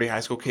 some like nerdy high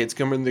school kids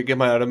come in to get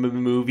out of a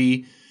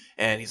movie,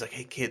 and he's like,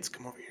 "Hey kids,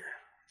 come over here."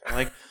 I'm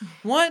like,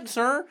 "What,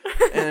 sir?"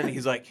 And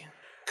he's like,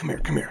 "Come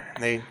here."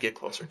 And they get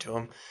closer to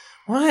him.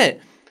 What?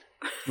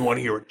 You want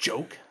to hear a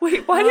joke?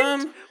 Wait, why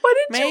didn't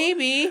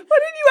Maybe. you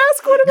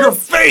ask one of Your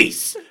us?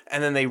 face!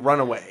 And then they run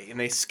away and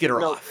they skitter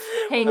No. off.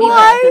 Hey,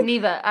 Why?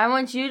 Neva, I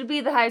want you to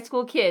be the high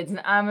school kids, and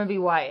I'm going to be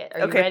Wyatt.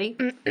 Are Okay. you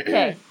ready?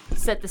 Okay.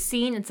 Set the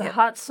scene. It's a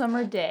hot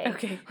summer day.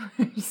 Okay.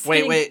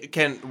 Wait.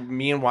 Can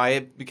me and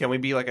Wyatt, can we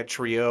be like a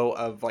trio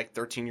of like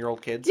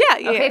 13-year-old kids?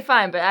 Yeah. Okay,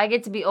 fine, but I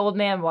get to be old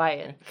man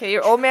Wyatt. Okay,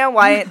 you're old man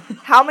Wyatt.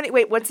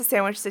 What's the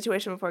sandwich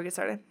situation before we get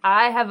started?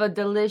 I have a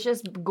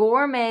delicious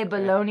gourmet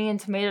bologna and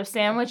tomato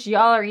sandwich.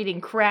 Y'all are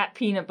eating crap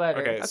peanut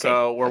butter. Okay,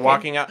 so we're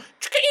walking out.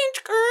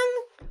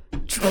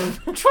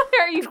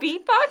 Are you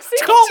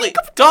beatboxing?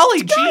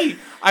 Golly gee,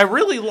 I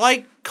really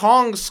like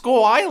Kong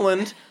Skull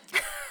Island.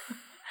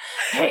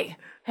 Hey,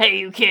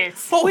 you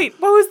kids. Oh, Wait,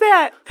 what was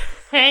that?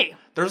 Hey,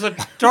 there's a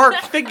dark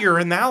figure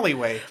in the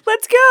alleyway.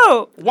 Let's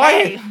go.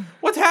 Wyatt,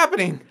 what's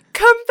happening?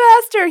 Come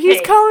faster.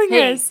 He's calling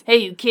us. Hey,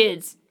 you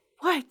kids.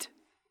 What?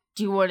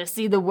 Do you want to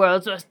see the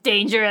world's most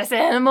dangerous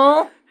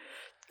animal?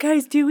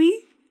 Guys, do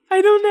we?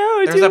 I don't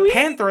know. There's do a we?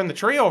 panther in the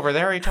tree over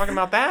there. Are you talking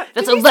about that?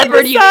 That's Did a you see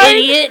leopard, the you sign?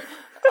 idiot.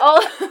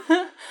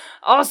 Oh,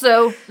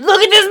 also,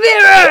 look at this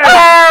mirror.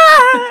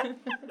 Ah!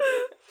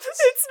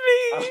 It's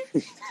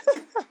me.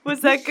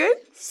 Was that good?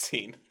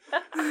 Scene.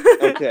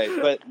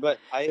 Okay, but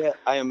I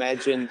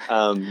imagine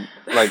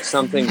like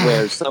something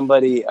where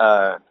somebody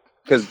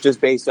because just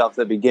based off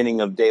the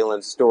beginning of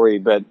Dalen's story,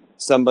 but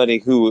somebody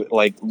who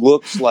like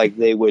looks like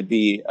they would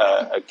be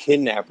a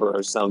kidnapper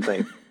or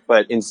something,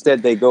 but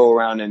instead they go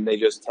around and they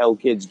just tell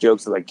kids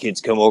jokes like, kids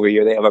come over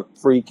here. They have a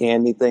free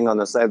candy thing on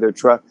the side of their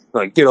truck.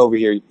 They're like, get over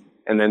here,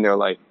 and then they're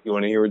like, you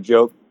want to hear a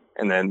joke?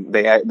 And then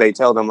they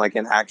tell them like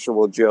an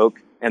actual joke.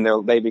 And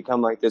they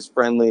become like this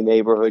friendly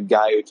neighborhood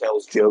guy who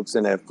tells jokes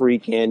in a free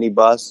candy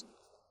bus.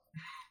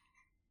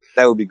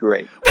 That would be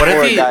great. What if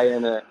or he- a guy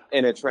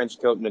in a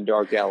trench coat in a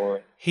dark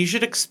alleyway. He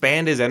should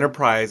expand his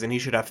enterprise and he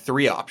should have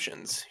 3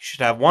 options. He should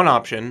have 1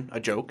 option,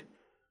 a joke.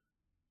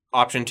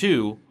 Option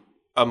 2,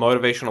 a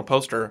motivational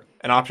poster.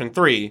 And option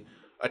 3,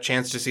 a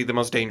chance to see the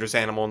most dangerous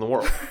animal in the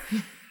world.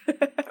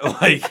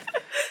 Like,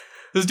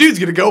 this dude's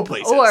gonna go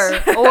places.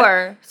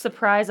 Or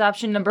surprise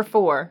option number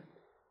 4,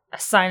 a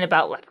sign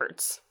about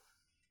leopards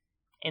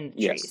in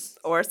the Yes. trees.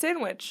 Or a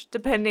sandwich,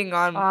 depending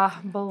on.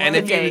 Bologna. And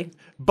if you, Okay.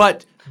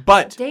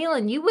 but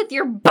Dalen, you with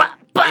your butt.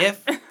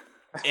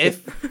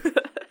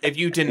 if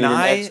you Need an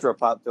deny extra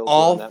pop filter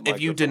on that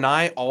if you microphone.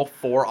 deny all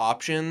 4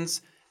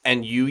 options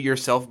and you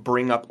yourself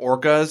bring up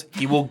orcas,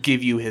 he will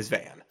give you his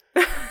van.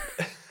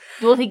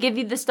 Will he give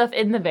you the stuff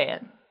in the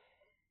van?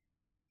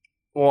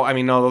 Well, I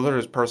mean, no, those are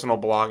his personal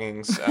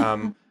belongings.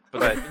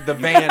 But the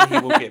van he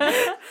will give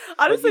you.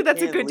 Honestly, But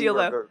that's you a can good deal,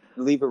 leave though.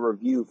 leave a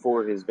review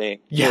for his van.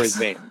 Yes. For his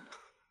van.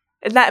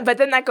 And but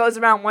then that goes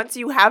around. Once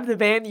you have the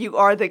van, you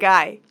are the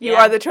guy. You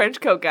Yeah. are the trench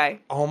coat guy.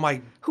 Oh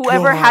my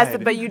Whoever has it,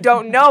 God. but you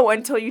don't know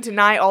until you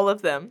deny all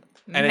of them,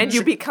 And and a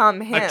you tr- become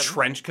him. A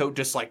trench coat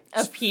just like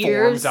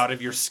Appears. forms out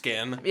of your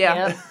skin.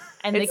 Yeah, Yep.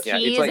 And the It's- Yeah,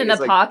 key it's is like- in the it's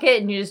like-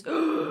 pocket, and you just.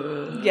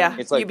 yeah.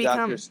 It's like you become.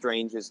 Doctor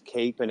Strange's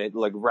cape and it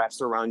like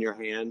wraps around your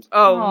hand.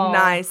 Oh, Aw,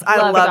 nice! I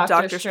love love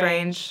Doctor Doctor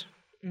Strange.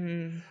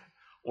 Mm.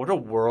 What a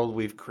world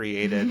we've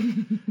created.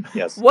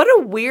 Yes. What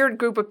a weird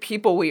group of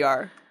people we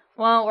are.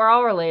 Well, we're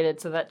all related,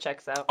 so that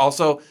checks out.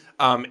 Also,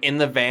 in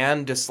the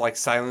van, just like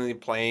silently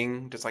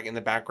playing, just like in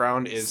the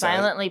background is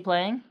Silently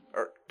playing.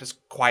 or just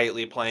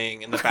quietly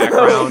playing in the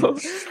background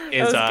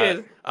is That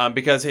was good.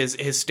 Because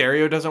his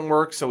stereo doesn't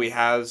work, so he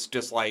has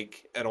just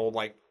like an old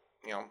like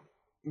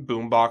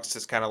boom box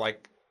that's kind of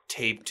like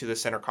taped to the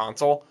center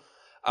console.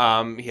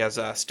 He has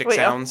stick Wait,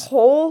 sounds. a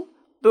whole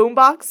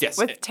boombox Yes.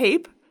 with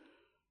tape?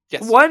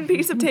 Yes. One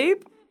piece of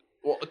tape?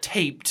 Well,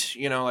 taped.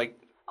 Like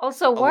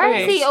Also, why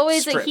is he Okay.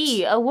 always Strips. a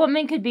he? A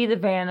woman could be the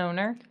van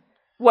owner.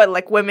 What,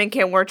 like women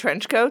can't wear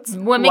trench coats?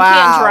 Women Wow.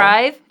 can't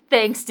drive.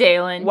 Thanks,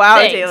 Dalen. Wow,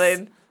 Thanks.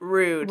 Dalen.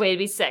 Rude. Way to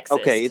be sexist.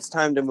 Okay, it's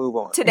time to move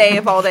on. Today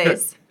of all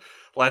days.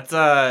 let's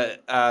so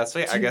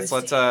yeah, I guess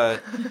let's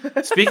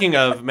speaking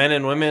of men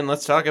and women,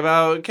 let's talk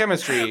about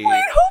chemistry. Wait,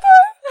 hold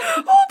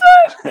on.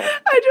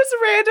 I just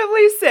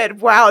randomly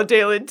said, wow,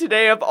 Dalen,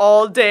 today of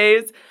all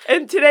days.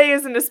 And today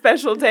isn't a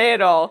special day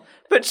at all.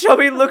 But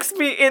Shelby looks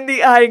me in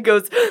the eye and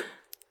goes,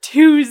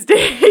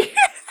 Tuesday.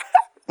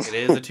 It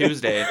is a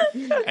Tuesday.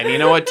 And you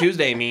know what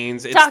Tuesday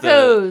means? It's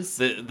Tacos.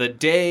 the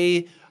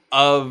day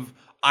of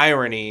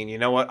irony. And you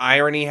know what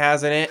irony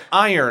has in it?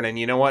 Iron. And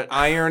you know what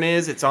iron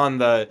is? It's on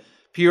the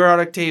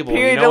Periodic table.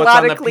 You know what's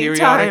on the periodic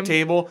time.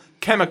 table?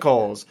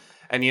 Chemicals.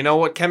 And you know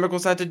what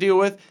chemicals had to deal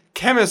with?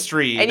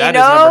 Chemistry. And that you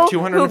know is number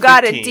 215. who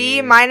got a D-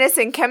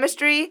 in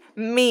chemistry?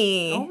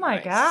 Me. Oh my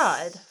Nice.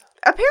 God.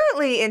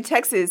 Apparently in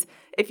Texas,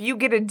 if you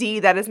get a D,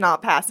 that is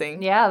not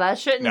passing. Yeah, that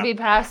shouldn't No. be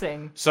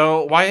passing.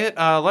 So, Wyatt,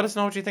 let us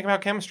know what you think about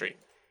chemistry.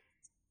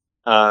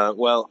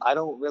 Well, I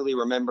don't really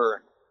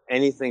remember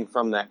anything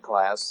from that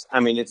class. I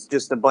mean, it's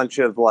just a bunch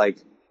of like,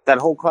 that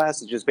whole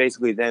class is just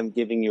basically them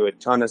giving you a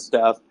ton of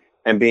stuff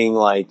and being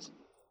like,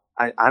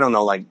 I don't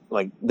know, like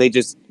they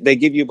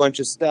give you a bunch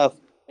of stuff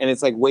and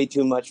it's like way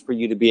too much for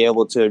you to be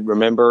able to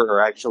remember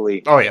or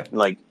actually Oh, yeah.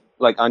 like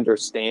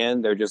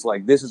understand. They're just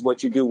like, this is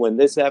what you do when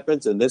this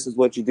happens and this is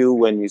what you do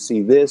when you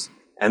see this,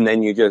 and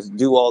then you just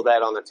do all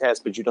that on the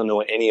test, but you don't know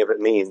what any of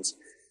it means.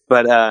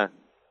 But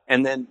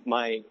and then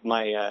my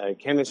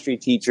chemistry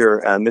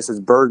teacher, Mrs.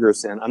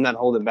 Bergerson, I'm not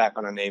holding back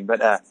on her name,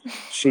 but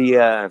she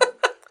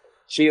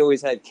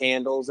always had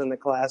candles in the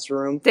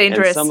classroom.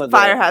 Dangerous. And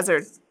Fire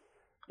hazard.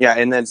 Yeah,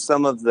 and then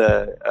some of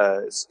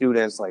the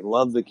students like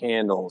love the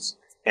candles,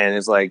 and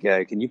it's like,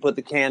 can you put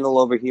the candle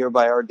over here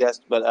by our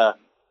desk? But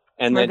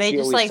and Were then they she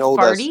just always like told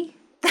farty?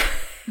 us,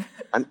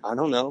 I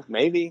don't know,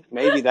 maybe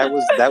that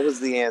was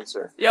the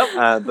answer.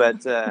 Yep.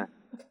 But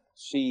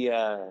she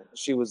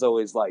was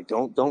always like,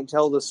 don't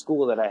tell the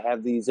school that I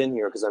have these in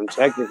here because I'm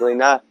technically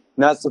not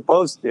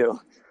supposed to.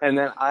 And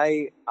then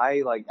I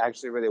like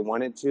actually really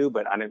wanted to,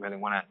 but I didn't really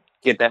want to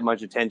get that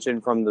much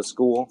attention from the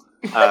school.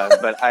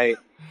 But I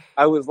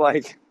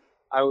asked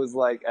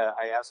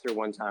her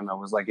one time, I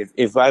was like,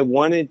 if I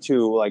wanted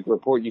to like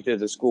report you to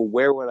the school,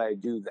 where would I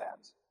do that?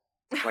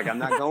 Like, I'm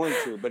not going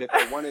to, but if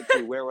I wanted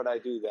to, where would I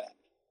do that?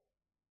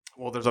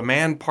 Well, there's a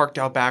man parked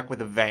out back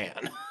with a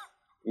van.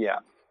 Yeah.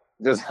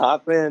 Just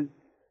hop in.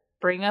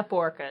 Bring up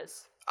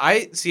orcas.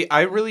 I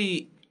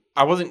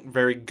wasn't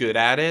very good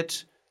at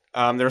it.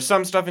 There was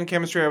some stuff in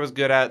chemistry I was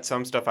good at,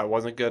 some stuff I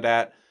wasn't good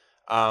at.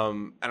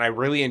 And I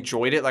really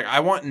enjoyed it. Like,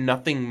 I want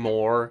nothing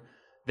more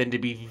than to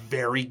be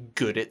very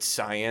good at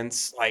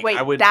science. Like,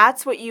 Wait,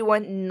 that's what you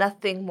want?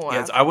 Nothing more?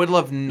 Yes, I would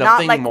love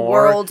nothing Not like more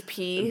world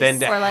peace? than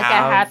to Or like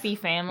have, a happy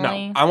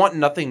family. No, I want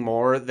nothing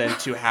more than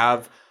to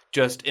have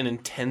just an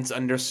intense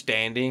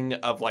understanding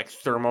of like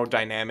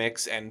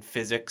thermodynamics and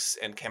physics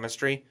and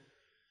chemistry.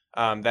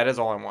 That is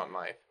all I want in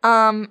life.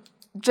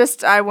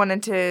 I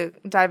wanted to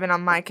dive in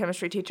on my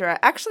chemistry teacher. I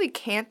actually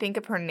can't think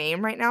of her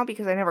name right now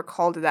because I never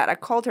called her that. I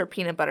called her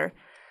Peanut Butter.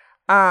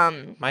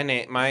 My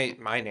name. My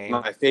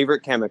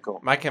favorite chemical.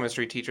 My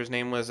chemistry teacher's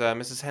name was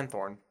Mrs.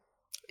 Henthorne.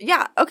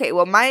 Yeah. Okay.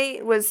 Well,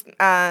 mine was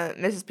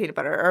Mrs. Peanut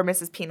Butter or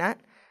Mrs. Peanut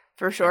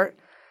for short.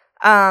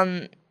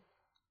 Yeah.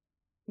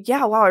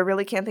 Wow. I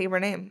really can't think of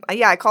her name.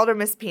 Yeah. I called her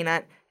Miss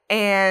Peanut,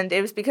 and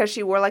it was because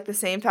she wore like the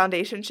same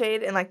foundation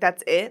shade, and like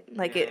that's it.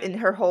 Like it in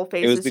her whole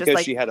face It was is just because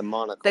like she had a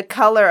monocle. the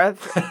color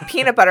of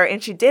peanut butter,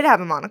 and she did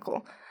have a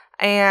monocle.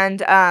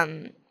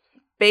 And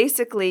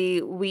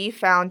basically, we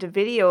found a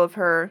video of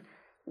her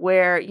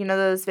where, you know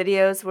those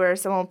videos where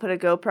someone put a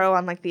GoPro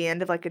on like the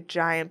end of like a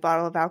giant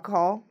bottle of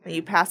alcohol and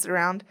you pass it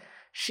around?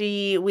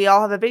 We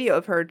all have a video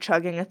of her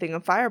chugging a thing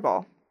of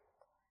Fireball.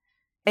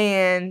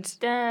 And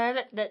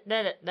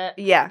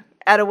yeah,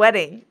 at a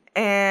wedding.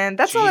 And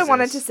that's all I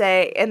wanted to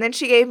say. And then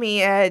she gave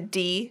me a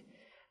D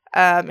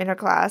in her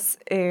class,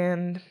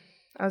 and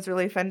I was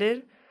really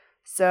offended.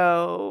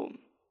 So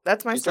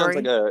that's my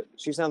story.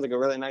 She sounds like a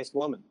really nice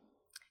woman.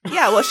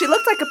 Yeah, well, she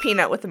looked like a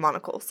peanut with a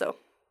monocle, so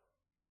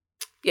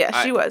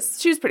yeah, she was.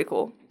 She was pretty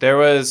cool. There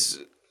was,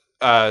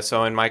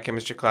 so in my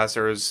chemistry class,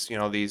 there was,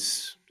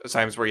 these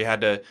assignments where you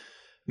had to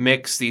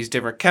mix these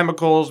different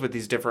chemicals with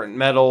these different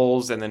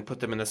metals and then put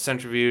them in the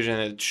centrifuge, and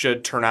it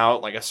should turn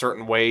out like a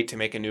certain way to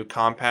make a new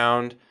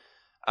compound.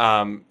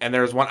 And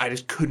there was one, I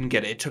just couldn't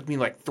get it. It took me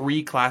like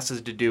 3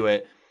 classes to do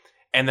it.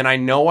 And then I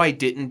know I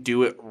didn't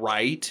do it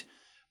right,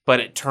 but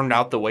it turned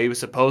out the way it was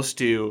supposed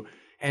to.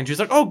 And she was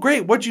like, "Oh,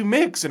 great, what'd you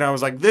mix?" And I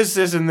was like, this,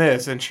 and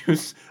this. And she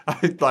was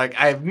like,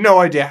 I have no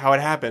idea how it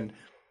happened.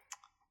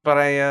 But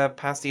I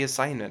passed the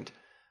assignment.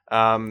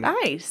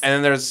 Nice. And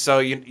then there's, so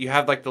you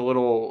have like what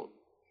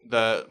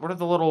are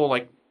the little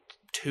like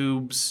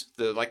tubes,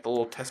 the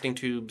little testing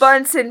tubes?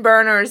 Bunsen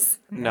burners.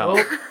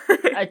 No.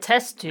 A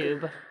test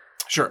tube.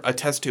 Sure, a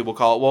test tube, we'll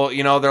call it. Well,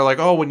 they're like,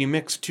 oh, when you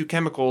mix 2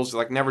 chemicals,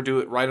 like never do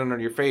it right under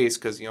your face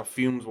because,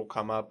 fumes will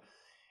come up.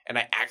 And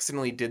I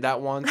accidentally did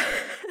that once,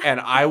 and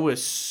I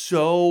was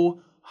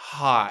so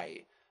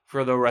high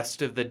for the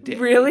rest of the day.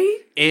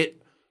 Really?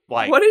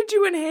 What did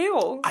you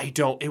inhale?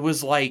 It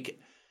was like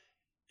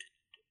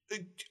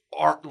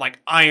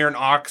iron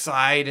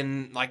oxide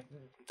and like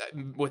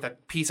with a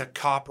piece of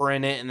copper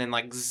in it, and then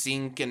like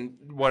zinc and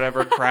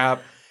whatever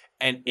crap.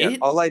 And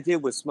all I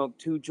did was smoke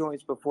 2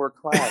 joints before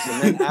class,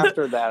 and then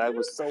after that, I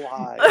was so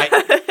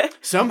high.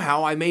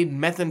 Somehow I made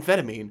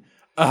methamphetamine.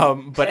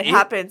 But it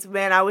happens,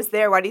 man. I was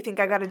there. Why do you think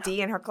I got a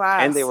D in her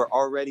class? And they were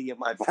already in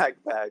my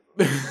backpack.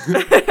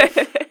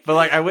 But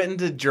like, I went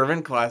into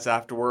German class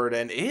afterward,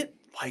 and it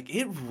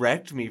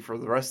wrecked me for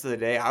the rest of the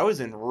day. I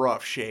was in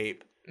rough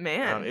shape.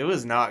 Man, it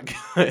was not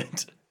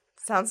good.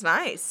 Sounds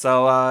nice.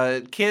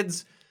 So,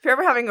 kids, If you're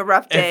ever having a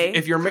rough day.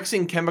 If you're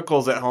mixing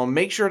chemicals at home,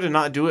 make sure to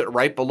not do it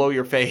right below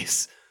your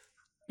face.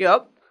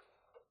 Yep.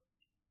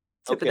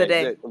 Tip of the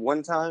day.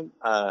 One time,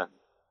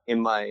 in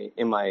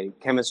my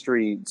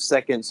chemistry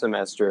second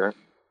semester,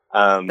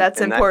 that's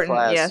in important.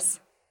 That class, yes.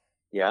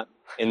 Yeah,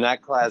 in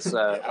that class,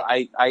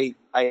 I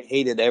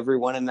hated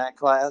everyone in that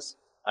class.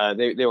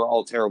 They were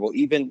all terrible.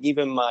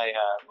 Even my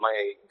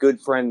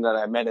good friend that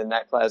I met in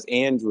that class,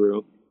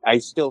 Andrew, I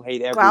still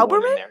hate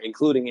everyone in there,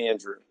 including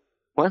Andrew.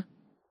 What?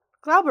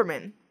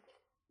 Glauberman.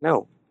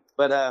 No,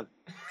 but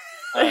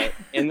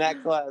in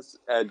that class,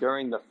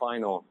 during the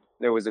final,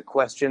 there was a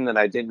question that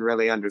I didn't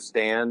really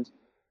understand.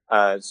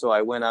 So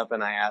I went up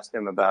and I asked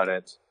him about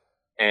it,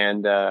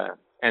 and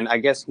I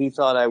guess he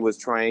thought I was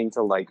trying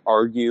to like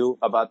argue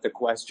about the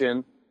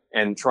question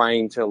and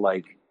trying to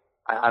like,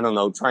 I don't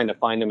know, trying to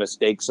find a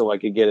mistake so I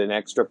could get an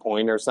extra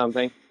point or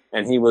something.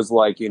 And he was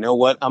like, you know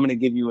what? I'm going to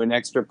give you an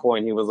extra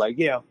point. He was like,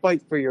 yeah,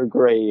 fight for your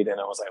grade. And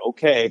I was like,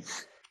 okay.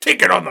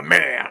 Take it on the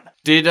man.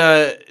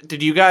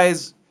 Did you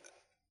guys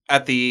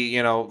at the,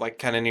 you know, like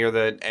kind of near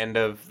the end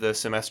of the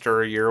semester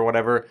or year or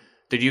whatever,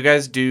 did you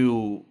guys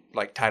do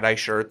like tie-dye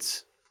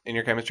shirts in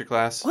your chemistry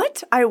class?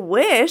 What? I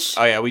wish.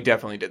 Oh yeah, we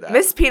definitely did that.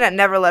 Miss Peanut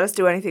never let us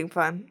do anything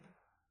fun.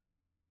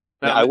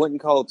 No, I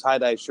wouldn't call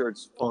tie-dye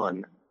shirts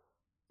fun.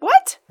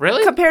 What?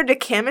 Really? Compared to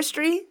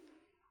chemistry?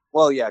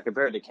 Well, yeah,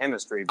 compared to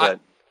chemistry, but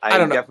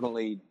I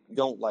definitely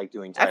don't like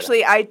doing tie-dye.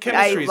 Actually, I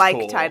like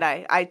cool.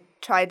 tie-dye. I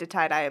tried to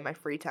tie-dye in my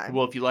free time.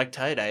 Well, if you like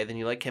tie-dye, then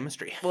you like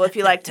chemistry. Well, if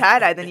you like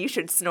tie-dye, then you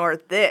should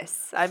snort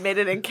this. I made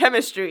it in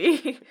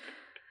chemistry.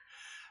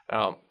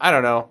 I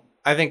don't know.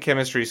 I think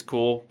chemistry's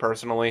cool,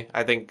 personally.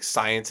 I think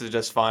science is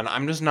just fun.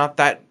 I'm just not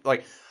that,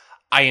 like,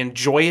 I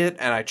enjoy it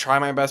and I try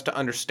my best to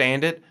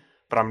understand it,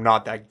 but I'm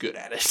not that good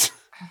at it.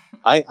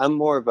 I'm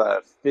more of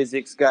a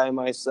physics guy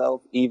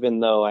myself, even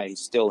though I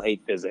still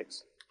hate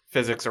physics.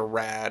 Physics are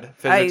rad.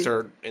 Physics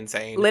are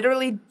insane.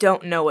 Literally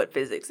don't know what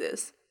physics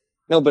is.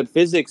 No, but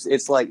physics,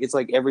 it's like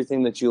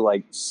everything that you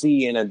like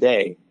see in a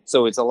day.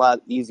 So it's a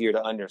lot easier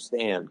to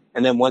understand.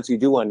 And then once you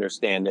do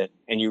understand it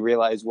and you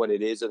realize what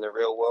it is in the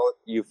real world,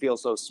 you feel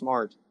so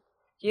smart.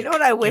 You know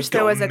what I wish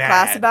there was a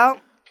class about?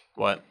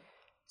 What?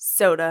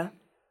 Soda.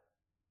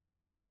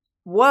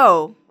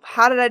 Whoa.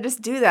 How did I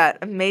just do that?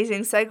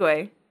 Amazing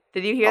segue.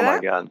 Did you hear that? Oh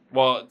my god.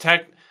 Well,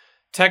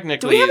 technically...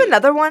 Do we have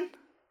another one?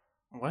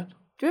 What?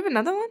 Do we have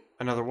another one?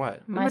 Another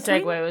what? My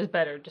segue was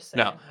better, just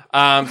saying.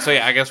 No. So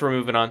yeah, I guess we're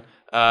moving on.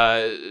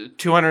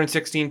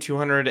 216,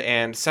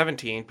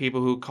 217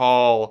 people who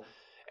call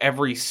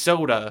every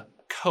soda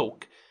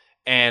Coke,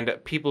 and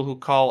people who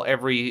call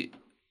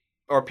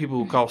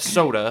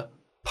soda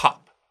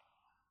pop.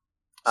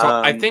 So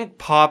I think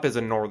pop is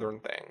a northern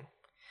thing.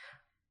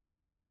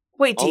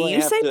 Wait, do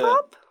you say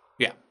pop?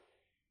 Yeah.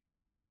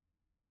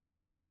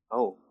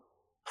 Oh.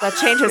 That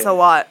changes a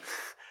lot.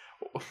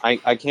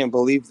 I can't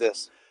believe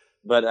this,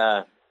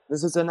 but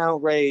this is an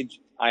outrage.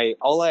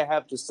 All I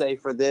have to say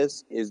for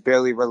this is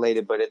barely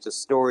related, but it's a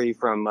story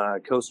from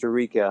Costa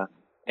Rica.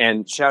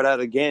 And shout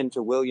out again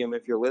to William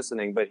if you're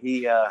listening. But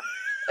he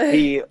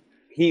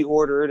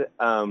ordered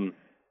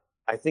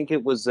I think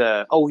it was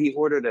he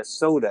ordered a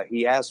soda.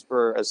 He asked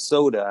for a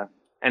soda,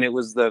 and it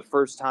was the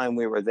first time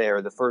we were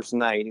there. The first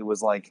night, it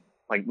was like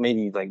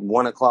maybe like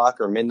 1:00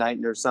 or midnight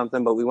or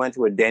something. But we went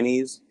to a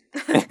Denny's,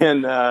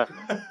 and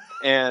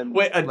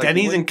wait, a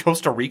Denny's in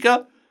Costa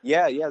Rica?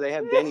 Yeah, they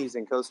have Denny's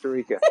in Costa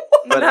Rica.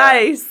 But,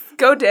 nice.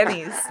 Go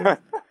Denny's.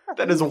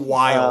 That is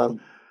wild.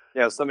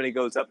 Somebody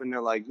goes up and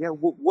they're like, yeah,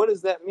 what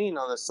does that mean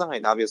on the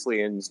sign?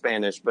 Obviously in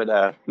Spanish, but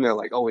they're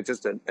like, oh, it's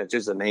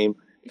just a name.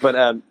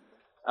 But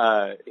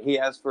he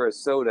asked for a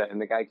soda, and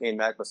the guy came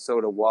back with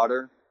soda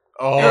water.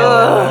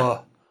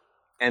 Oh.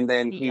 And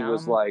then he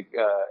was like,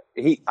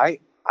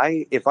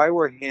 if I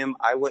were him,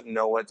 I wouldn't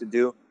know what to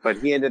do. But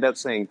he ended up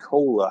saying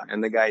cola,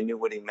 and the guy knew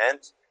what he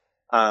meant.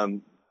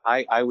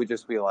 I would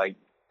just be like,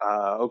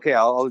 okay,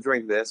 I'll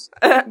drink this.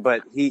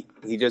 But he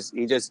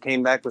just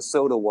came back with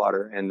soda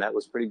water, and that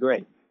was pretty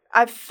great.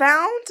 I've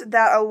found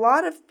that a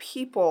lot of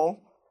people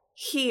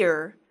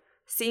here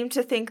seem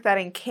to think that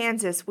in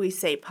Kansas we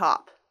say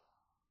pop.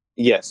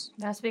 Yes.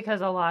 That's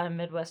because a lot of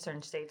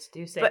Midwestern states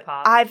do say but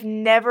pop. I've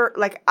never,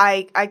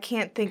 I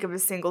can't think of a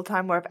single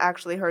time where I've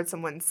actually heard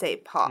someone say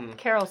pop.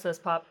 Carol says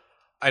pop.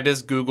 I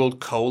just Googled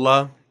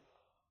cola.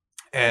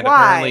 And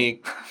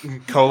apparently,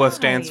 COLA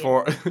stands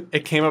for,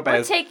 it came up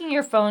as... We're taking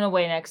your phone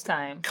away next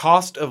time.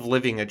 Cost of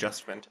living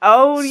adjustment.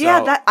 Oh,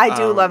 yeah, that I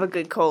do love a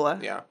good cola.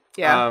 Yeah.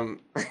 Yeah.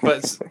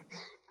 But,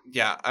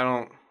 yeah,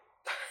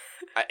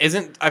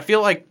 I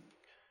feel like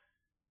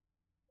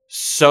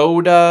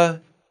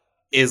soda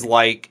is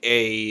like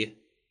an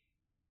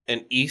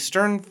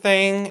Eastern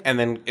thing, and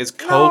then is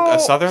Coke a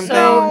Southern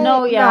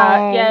thing?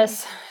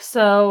 Yes.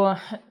 So...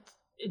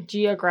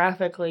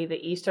 geographically, the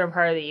eastern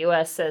part of the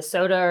U.S. says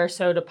soda or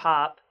soda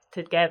pop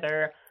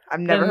together. I've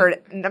never heard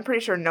it. I'm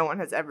pretty sure no one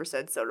has ever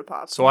said soda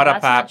pop. Soda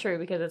pop. That's not true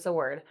because it's a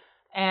word.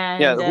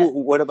 And yeah,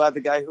 what about the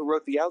guy who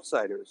wrote The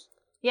Outsiders?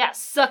 Yeah,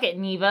 suck it,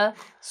 Neva.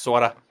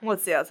 Soda.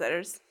 What's The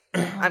Outsiders?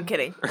 I'm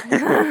kidding.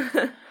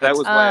 That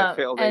was why I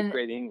failed 8th and-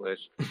 grade English.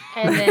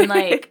 And then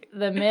like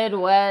the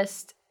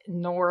Midwest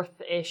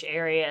north-ish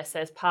area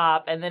says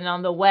pop, and then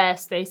on the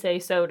west they say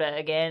soda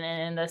again,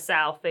 and in the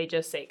south they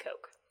just say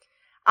Coke.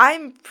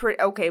 I'm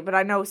pretty okay, but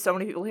I know so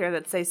many people here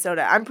that say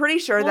soda. I'm pretty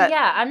sure Well, that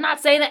yeah, I'm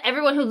not saying that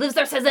everyone who lives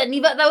there says that,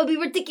 Neva. That would be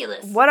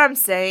ridiculous. what I'm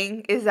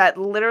saying is that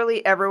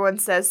literally everyone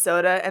says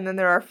soda, and then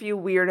there are a few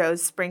weirdos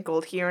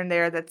sprinkled here and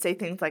there that say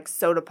things like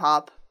soda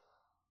pop.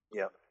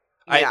 Yep.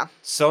 Yeah.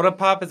 Soda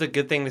pop is a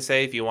good thing to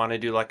say if you want to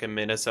do like a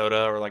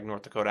Minnesota or like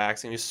North Dakota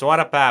accent. You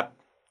soda pop.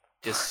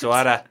 Just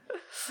soda.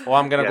 Well,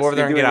 I'm going to Yes, go over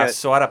there and you're get a doing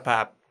soda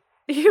pop.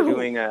 You're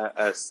doing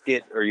a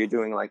skit or you're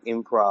doing like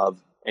improv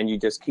and you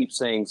just keep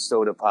saying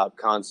soda pop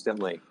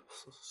constantly.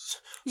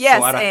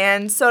 Yes, Soda.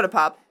 and soda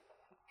pop.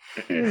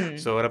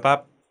 Soda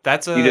pop.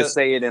 That's a. You just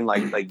say it in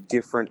like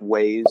different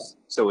ways.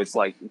 So it's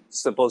like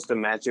supposed to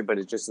match it, but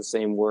it's just the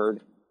same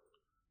word.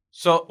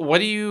 So what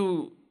do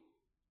you.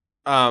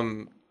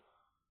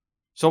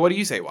 So what do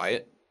you say,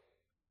 Wyatt?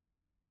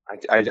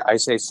 I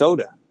say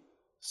soda.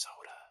 Soda.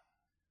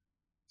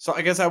 So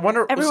I guess I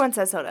wonder. Everyone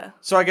says soda.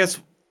 So I guess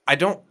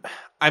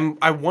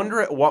I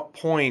wonder at what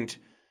point,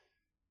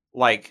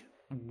 like,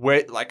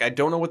 where, like, I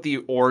don't know what the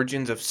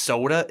origins of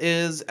soda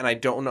is, and I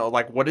don't know,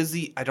 like,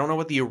 I don't know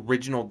what the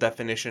original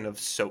definition of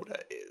soda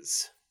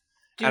is.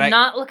 Do And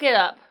not look it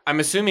up. I'm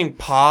assuming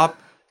pop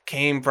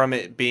came from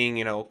it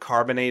being,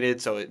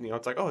 carbonated, so it,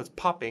 it's like, oh, it's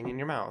popping in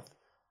your mouth.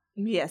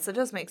 Yes, it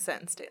does make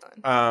sense,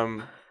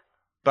 Dalen.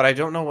 But I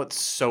don't know what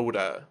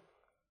soda.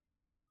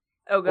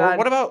 Oh Or God.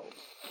 what about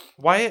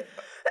Wyatt?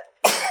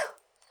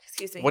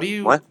 Excuse me. What do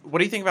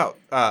you think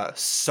about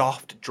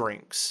soft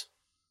drinks?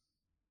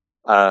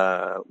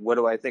 What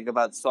do I think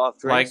about soft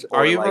drinks? Like,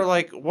 are you ever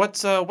like,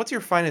 what's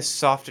your finest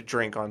soft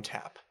drink on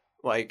tap?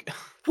 Like,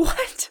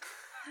 What?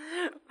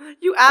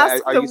 You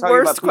asked are the you talking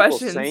worst about people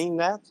questions. saying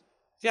that?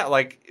 yeah,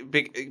 like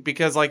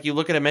because like you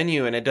look at a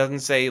menu and it doesn't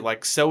say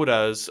like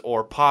sodas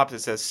or pops, it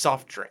says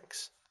soft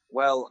drinks.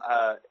 Well,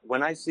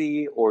 when I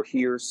see or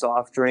hear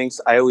soft drinks,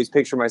 I always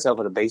picture myself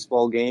at a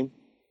baseball game.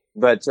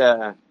 But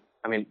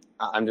I mean,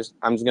 I'm just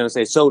gonna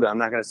say soda. I'm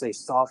not gonna say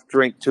soft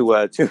drink to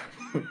I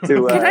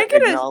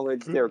get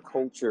acknowledge their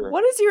culture.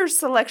 What is your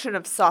selection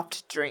of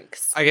soft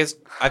drinks? I guess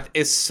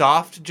is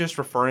soft just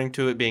referring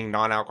to it being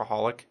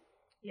non-alcoholic?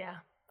 Yeah.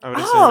 I would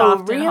assume. Oh, Soft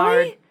and really?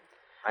 hard.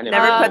 I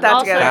Never put that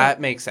also- together.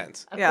 That makes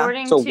sense. Yeah.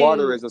 According So to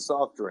water is a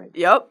soft drink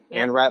Yep.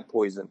 and rat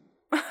poison.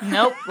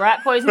 Nope,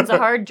 rat poison's a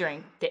hard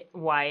drink,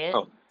 Wyatt.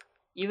 Oh.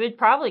 You would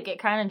probably get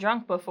kind of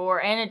drunk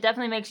before, and it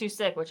definitely makes you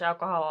sick, which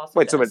alcohol also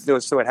Wait,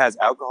 does. so it has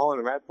alcohol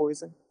and rat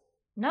poison?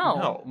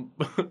 No.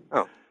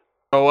 Oh.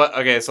 So what?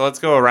 Okay, so let's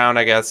go around.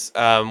 I guess.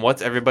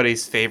 What's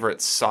everybody's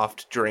favorite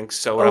soft drink?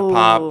 Soda Ooh.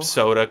 pop,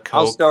 soda, I'll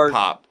Coke, start.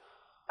 pop.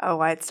 Oh,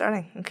 Wyatt's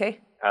starting. Okay.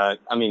 I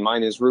mean,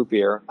 mine is root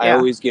beer. I Yeah.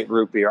 always get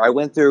root beer. I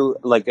went through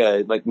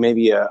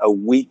maybe a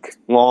week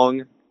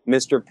long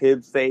Mr.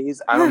 Pibb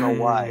phase. I don't know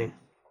why,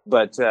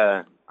 but What's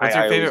I your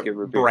always favorite get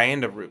root beer.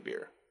 brand of root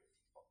beer?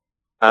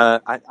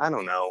 I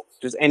don't know.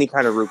 Just any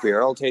kind of root beer.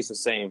 It all tastes the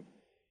same.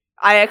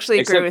 I actually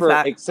agree with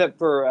that. Except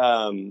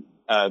for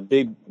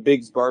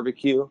Big's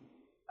Barbecue.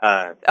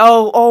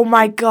 Oh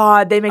my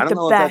God, they make I don't the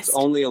know best. if that's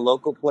only a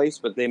local place,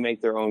 but they make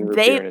their own root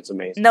beer and it's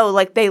amazing. No,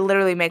 like they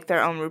literally make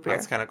their own root beer.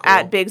 That's kinda cool.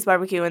 At Big's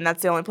Barbecue, and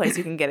that's the only place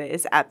you can get it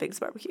is at Big's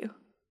Barbecue.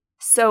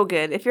 So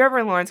good. If you're ever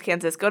in Lawrence,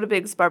 Kansas, go to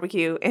Big's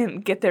Barbecue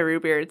and get their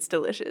root beer. It's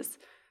delicious.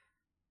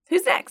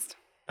 Who's next?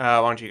 Why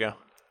don't you go?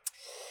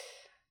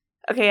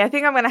 Okay, I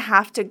think I'm gonna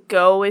have to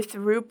go with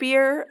root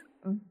beer,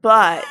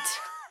 but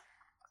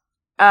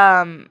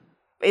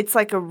it's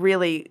like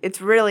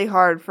it's really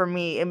hard for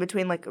me in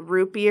between like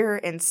root beer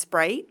and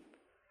Sprite.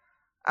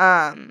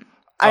 I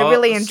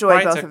really enjoy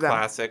Sprite's both a of them.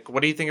 classic.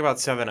 What do you think about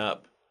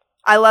 7-Up?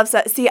 I love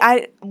See,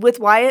 with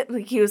Wyatt,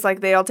 like he was like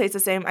they all taste the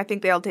same. I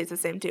think they all taste the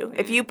same too.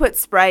 If you put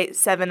Sprite,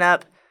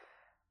 7-Up,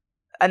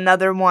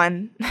 another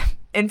one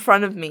in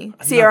front of me,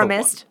 Sierra Another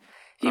Mist.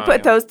 If you Oh, put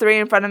yeah. those three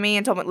in front of me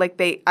and told me like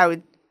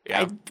I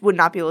Yeah. would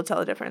not be able to tell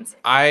the difference.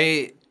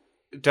 I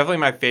definitely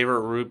my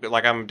favorite root beer.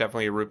 Like I'm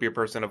definitely a root beer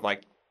person. Of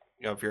like,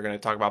 if you're gonna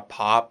talk about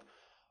pop,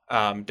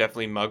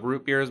 definitely mug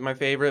root beer is my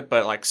favorite.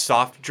 But like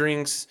soft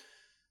drinks,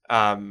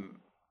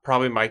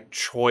 probably my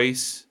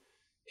choice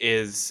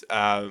is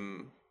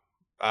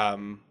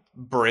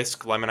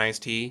Brisk lemon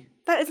iced tea.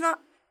 That is not.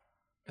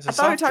 It's a I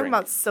thought we were soft talking drink.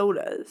 about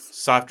sodas.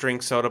 Soft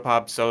drink, soda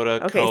pop,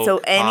 soda. Okay, Coke, so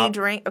any pop.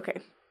 drink.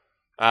 Okay.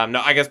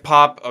 No, I guess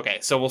pop. Okay,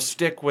 so we'll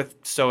stick with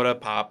soda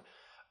pop.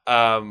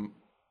 I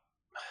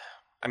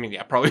mean,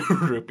 yeah, probably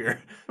root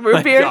beer. Root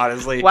Like, beer?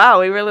 honestly. Wow,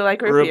 we really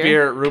like root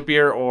beer. Root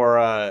beer,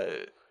 or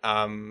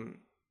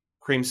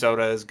cream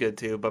soda is good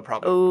too, but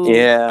probably. Ooh.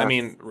 Yeah. I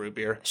mean, root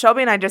beer.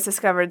 Shelby and I just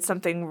discovered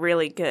something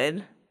really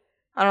good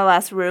on our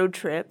last road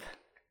trip.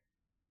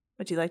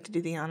 Would you like to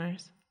do the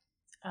honors?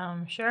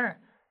 Sure.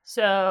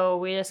 So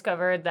we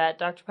discovered that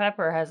Dr.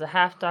 Pepper has a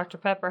half Dr.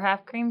 Pepper,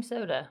 half cream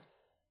soda,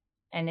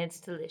 and it's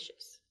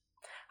delicious.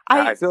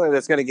 I feel like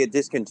that's going to get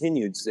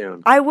discontinued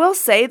soon. I will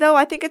say though,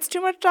 I think it's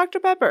too much Dr.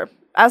 Pepper.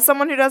 As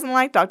someone who doesn't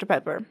like Dr.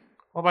 Pepper,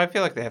 Well, but I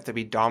feel like they have to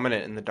be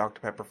dominant in the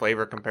Dr. Pepper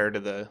flavor compared to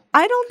the.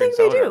 I don't cream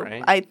think they soda, do.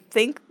 right? I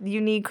think you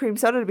need cream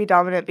soda to be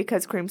dominant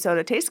because cream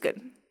soda tastes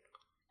good.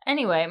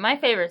 Anyway, my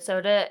favorite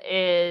soda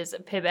is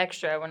Pib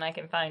Extra when I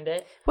can find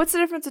it. What's the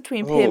difference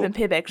between Pib and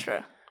Pib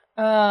Extra?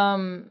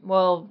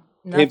 Well,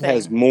 nothing. Pib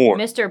has more.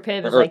 Mr.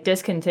 Pibb is like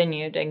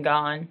discontinued and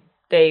gone.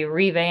 They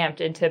revamped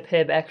into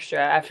Pib Extra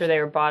after they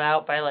were bought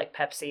out by like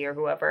Pepsi or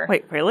whoever.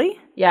 Wait, really?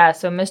 Yeah,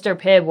 so Mr.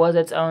 Pibb was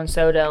its own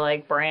soda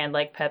like brand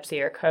like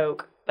Pepsi or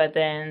Coke, but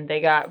then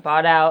they got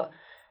bought out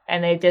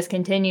and they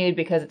discontinued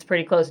because it's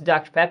pretty close to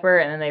Dr. Pepper,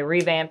 and then they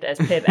revamped as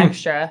Pib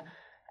Extra,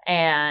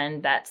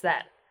 and that's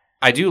that.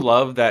 I do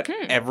love that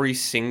every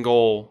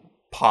single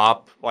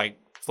pop like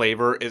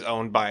flavor is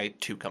owned by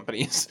two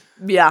companies.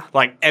 Yeah.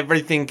 Like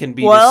everything can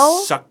be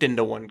just sucked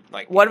into one.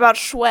 Like what about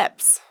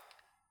Schweppes?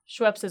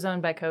 Schweppes is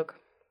owned by Coke.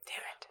 Damn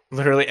it.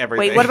 Literally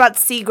everything. Wait, what about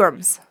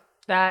Seagram's?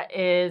 That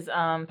is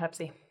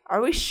Pepsi. Are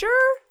we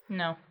sure?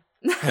 No.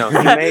 No,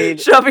 he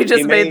made. Shelby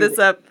just made this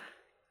up.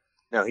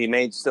 No, he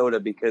made soda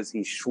because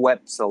he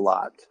Schweppes a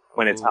lot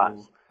when it's hot.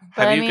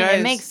 But Have I you mean, guys...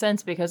 it makes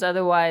sense because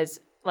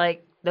otherwise,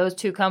 like, those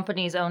two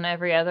companies own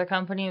every other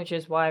company, which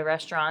is why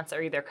restaurants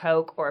are either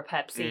Coke or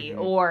Pepsi,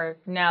 or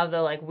now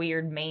the, like,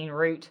 weird main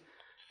route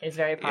is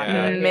very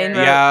popular.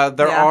 Yeah,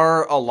 there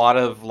are a lot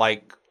of,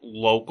 like,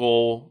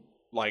 local,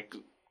 like,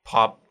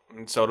 pop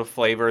and soda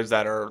flavors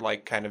that are,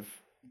 like, kind of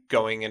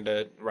going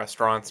into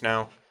restaurants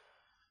now.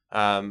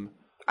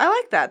 I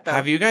like that, though.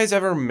 Have you guys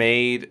ever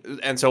made...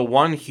 And so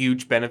one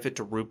huge benefit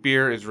to root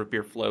beer is root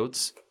beer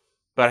floats.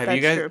 But have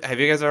you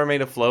guys ever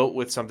made a float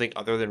with something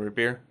other than root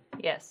beer?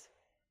 Yes.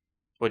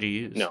 What do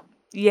you use? No.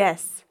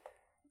 Yes.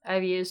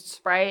 I've used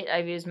Sprite,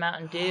 I've used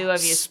Mountain Dew,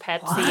 I've used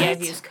Pepsi,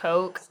 I've used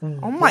Coke.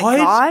 Oh my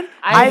God.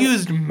 I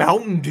used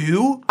Mountain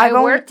Dew? I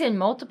worked in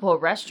multiple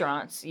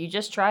restaurants. You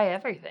just try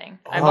everything.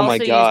 I've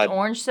also used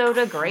orange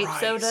soda, grape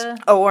soda.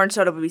 Oh, orange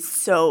soda would be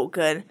so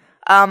good.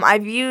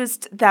 I've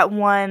used that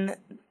one.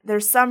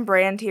 There's some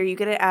brand here. You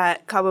get it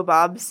at Cabo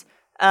Bob's.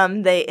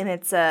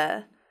 It's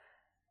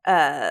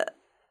I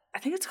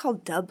think it's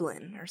called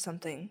Dublin or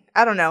something.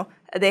 I don't know.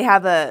 They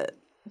have a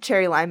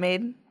cherry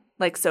limeade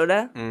like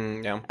soda.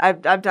 Yeah.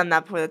 I've done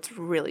that before. That's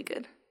really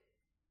good.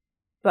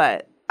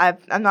 But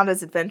I'm not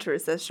as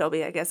adventurous as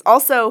Shelby, I guess.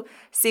 Also,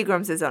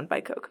 Seagram's is owned by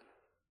Coke.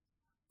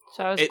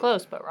 So I was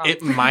close, but wrong.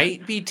 It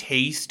might be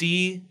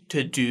tasty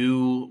to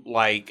do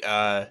like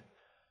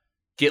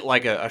get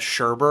like a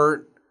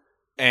sherbet,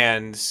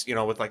 and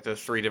with like the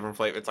 3 different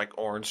flavors. It's like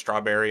orange,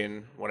 strawberry,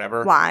 and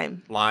whatever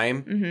lime,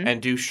 mm-hmm.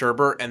 and do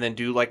sherbet, and then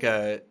do like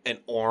an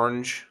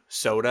orange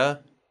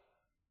soda.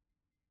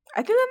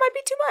 I think that might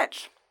be too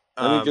much.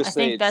 Let me just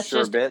say that's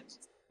sherbet.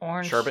 Just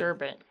orange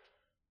sherbet.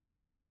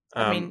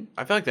 I feel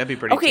like that'd be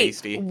pretty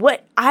tasty.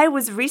 What I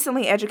was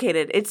recently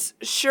educated, it's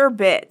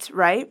sherbet,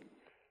 right?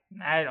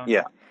 I don't know.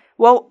 Yeah.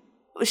 Well,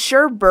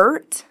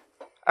 sherbet,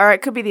 or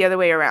it could be the other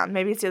way around.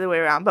 Maybe it's the other way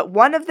around. But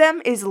one of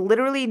them is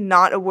literally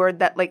not a word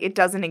that, like, it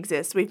doesn't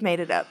exist. We've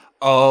made it up.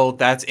 Oh,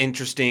 that's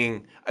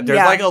interesting. There's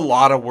like a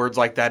lot of words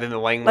like that in the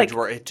language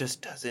where it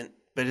just doesn't.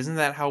 But isn't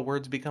that how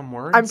words become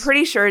words? I'm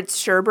pretty sure it's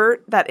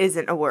sherbet that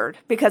isn't a word,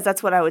 because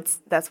that's what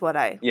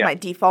my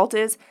default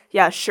is.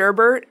 Yeah,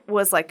 sherbet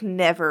was like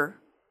never.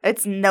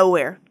 It's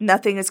nowhere.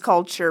 Nothing is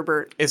called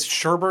sherbet. Is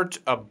sherbet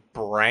a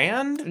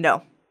brand?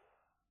 No.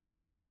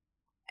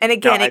 And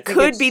again, it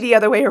could be the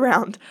other way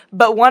around,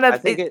 but one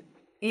of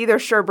either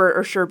sherbet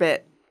or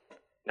sherbet.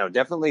 No,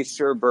 definitely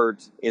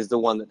sherbet is the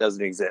one that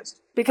doesn't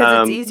exist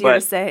because it's easier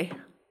to say.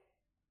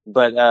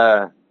 But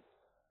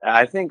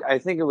I think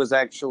it was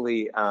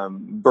actually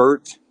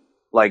Bert,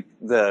 like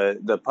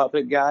the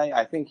puppet guy.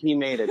 I think he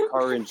made a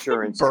car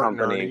insurance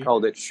company and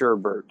called it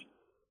Sherbert.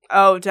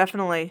 Oh,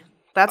 definitely.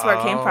 That's where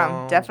it came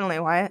from. Definitely,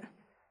 Wyatt.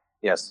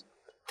 Yes.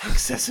 Thank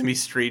Sesame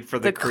Street for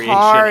the creation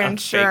car of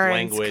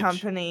insurance fake language.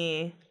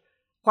 Company.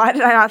 Why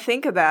did I not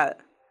think of that?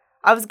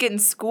 I was getting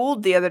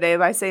schooled the other day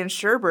by saying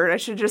sherbet. I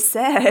should have just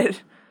said.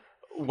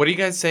 What do you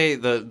guys say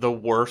the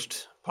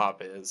worst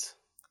pop is?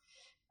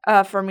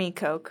 For me,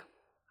 Coke.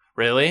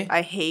 Really?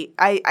 I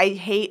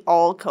hate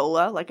all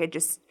cola. Like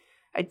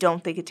I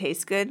don't think it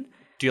tastes good.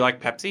 Do you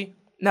like Pepsi?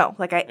 No,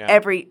 like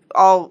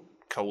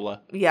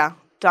cola. Yeah,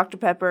 Dr.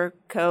 Pepper,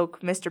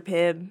 Coke, Mr.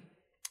 Pibb.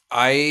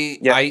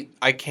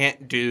 I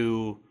can't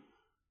do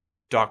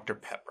Dr.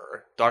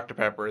 Pepper. Dr.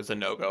 Pepper is a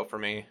no-go for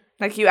me.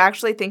 Like, you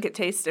actually think it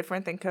tastes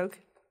different than Coke?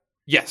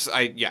 Yes,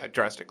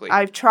 drastically.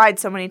 I've tried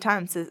so many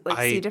times to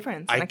see a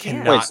difference. I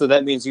can't. Wait, so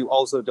that means you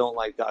also don't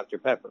like Dr.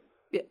 Pepper?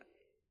 Yeah.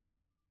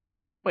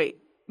 Wait,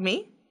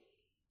 me?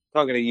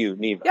 Talking to you,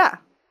 Neva. Yeah.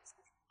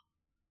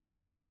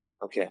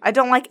 Okay. I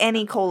don't like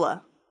any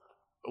cola.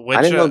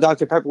 I didn't know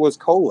Dr. Pepper was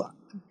cola.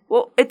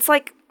 Well, it's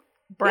like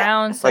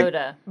brown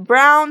soda. Like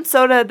brown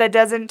soda that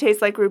doesn't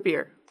taste like root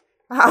beer.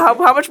 How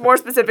much more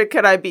specific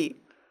could I be?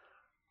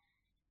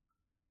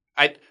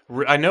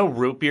 I know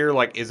root beer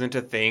like isn't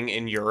a thing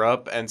in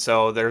Europe, and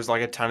so there's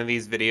like a ton of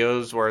these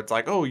videos where it's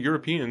like, oh,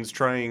 Europeans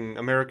trying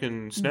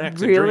American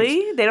snacks. Really?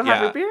 And drinks. They don't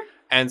have root beer?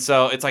 And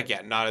so it's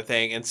like, not a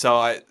thing. And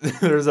so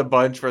there's a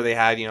bunch where they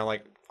had,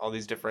 like all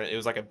these different. It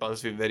was like a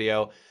BuzzFeed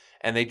video,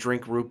 and they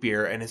drink root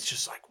beer, and it's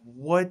just like,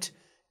 what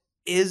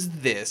is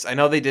this? I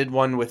know they did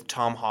one with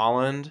Tom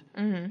Holland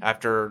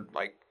after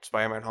like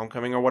Spider-Man: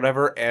 Homecoming or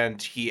whatever,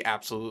 and he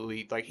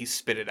absolutely like he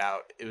spit it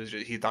out. It was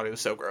just, he thought it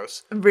was so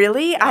gross.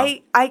 Really? Yeah.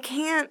 I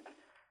can't.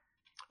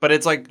 But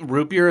it's like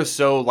root beer is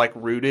so like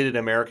rooted in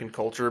American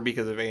culture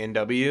because of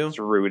A&W. It's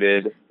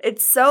rooted.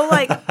 It's so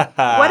like,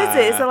 what is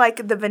it? Is it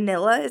like the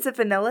vanilla? Is it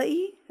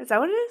vanilla-y? Is that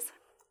what it is?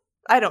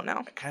 I don't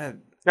know. Kind of.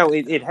 No,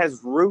 it has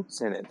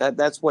roots in it.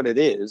 That's what it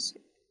is.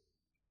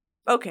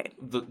 Okay.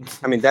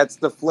 I mean, that's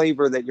the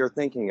flavor that you're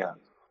thinking of.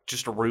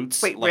 Just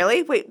roots. Wait, like,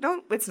 really? Wait,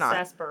 no, it's not.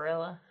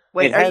 Sarsaparilla.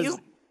 Wait, It has- you?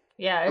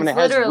 Yeah, I it's mean, it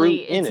has literally,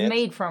 root in it's it.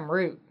 made from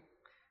root.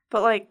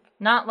 But like,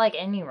 Not like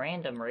any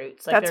random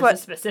roots. Like that's there's what a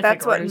specific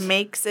that's what root.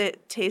 makes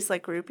it taste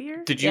like root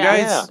beer. Did you Yeah,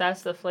 guys?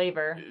 That's the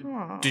flavor.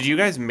 Oh. Did you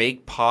guys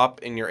make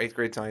pop in your 8th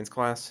grade science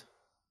class?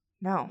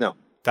 No. No.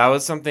 That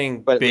was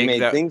something But big we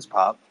made that things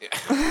pop.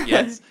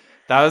 yes.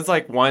 That was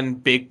like one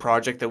big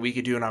project that we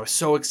could do, and I was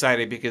so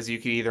excited because you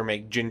could either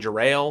make ginger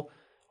ale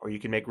or you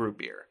can make root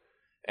beer.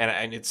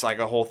 And it's like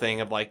a whole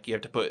thing of like you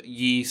have to put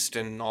yeast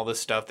and all this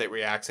stuff that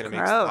reacts and it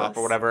makes Gross. pop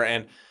or whatever.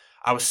 And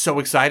I was so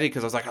excited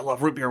because I was like, I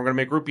love root beer. I'm going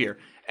to make root beer.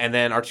 And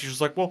then our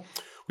teacher's like, well,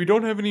 we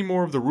don't have any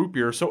more of the root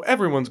beer, so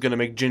everyone's going to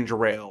make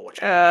ginger ale,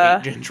 which I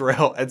hate ginger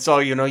ale. And so,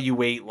 you know, you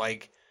wait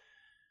like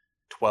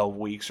 12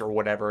 weeks or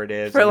whatever it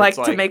is. For and like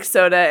it's to make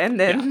soda and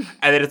then. yeah.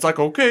 And then it's like,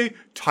 okay,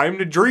 time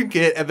to drink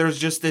it. And there's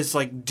just this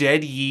like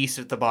dead yeast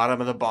at the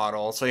bottom of the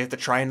bottle. So you have to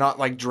try and not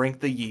like drink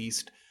the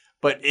yeast.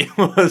 But it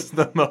was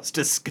the most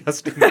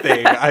disgusting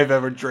thing I've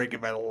ever drank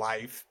in my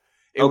life.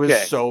 It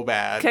was so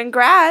bad.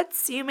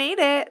 Congrats, you made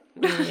it.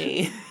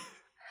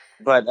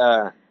 But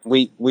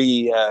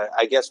we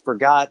I guess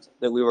forgot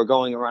that we were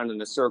going around in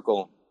a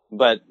circle.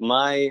 But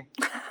my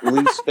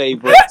least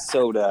favorite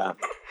soda,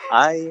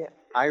 I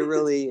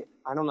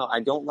don't know. I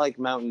don't like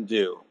Mountain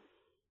Dew.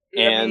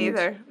 Yeah, me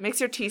neither. Makes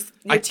your teeth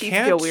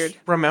feel weird.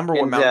 Remember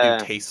what And, Mountain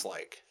Dew tastes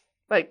like.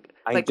 Like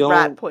I rat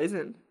don't-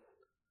 poison.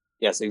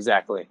 Yes,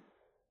 exactly.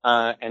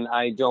 And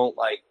I don't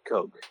like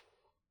Coke.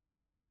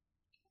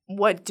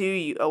 What do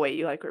you? Oh wait,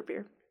 you like root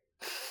beer?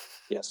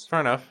 Yes.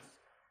 Fair enough.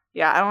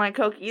 Yeah, I don't like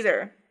Coke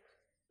either.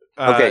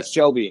 Okay,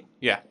 Shelby.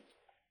 Yeah.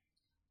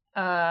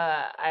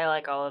 I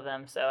like all of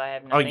them, so I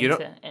have Oh, nothing you don't-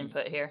 to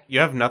input here. You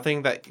have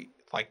nothing that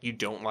like you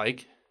don't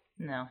like?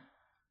 No.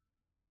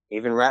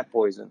 Even rat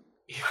poison.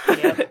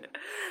 Yep.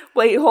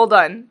 Wait, hold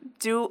on.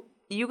 Do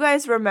you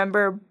guys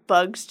remember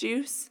Bugs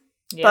Juice?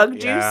 Yep. Bug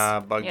juice? Yeah,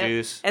 bug Yep.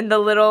 juice. And the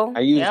little.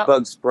 I use Yep.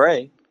 bug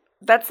spray.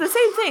 That's the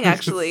same thing,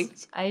 actually.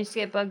 I used to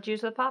get bug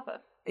juice with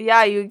Papa.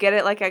 Yeah, you get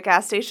it like at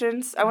gas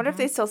stations. I wonder if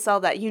they still sell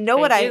that. You know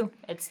They what do.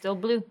 It's still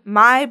blue.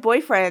 My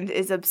boyfriend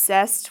is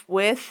obsessed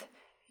with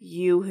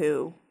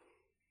Yoo-Hoo.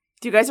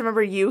 Do you guys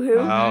remember Yoo-Hoo?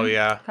 Oh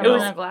yeah. Comes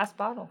was- in a glass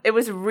bottle. It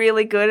was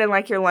really good in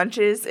like your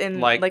lunches in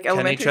Like Kenny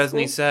elementary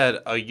Chesney school. said,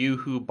 a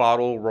Yoo-Hoo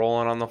bottle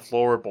rolling on the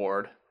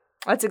floorboard.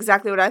 That's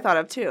exactly what I thought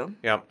of too.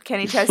 Yep.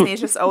 Kenny Chesney is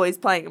just always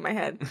playing in my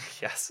head.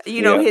 Yes.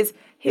 You know Yeah. his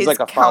He's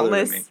like a father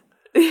to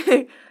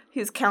countless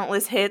his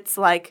countless hits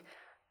like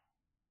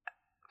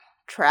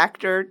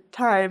Tractor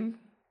Time.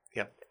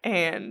 Yep.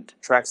 And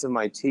Tracks of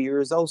my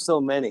tears. Oh, so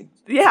many.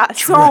 yeah,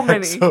 so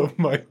many. Tracks of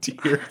my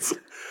tears.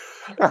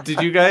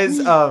 Did you guys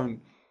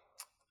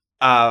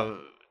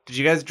did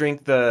you guys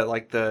drink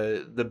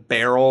the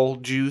barrel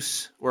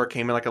juice where it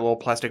came in like a little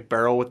plastic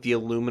barrel with the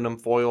aluminum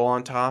foil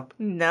on top?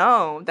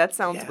 No, that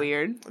sounds Yeah.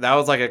 weird. That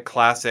was like a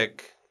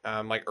classic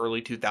like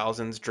early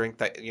 2000s drink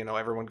that, you know,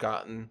 everyone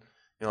got in,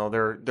 you know,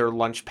 their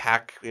lunch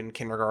pack in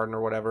kindergarten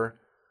or whatever.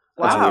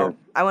 That's Wow. weird.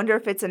 I wonder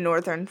if it's a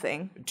northern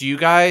thing. Do you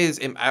guys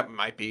it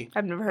might be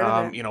I've never heard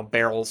of it. you know,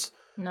 barrels.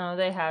 No,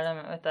 they had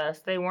them with us.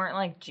 They weren't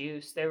like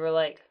juice. They were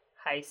like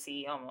high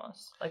C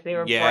almost. Like they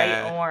were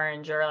Yeah. bright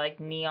orange or like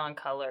neon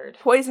colored.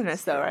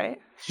 Poisonous though, right?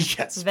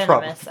 Yes,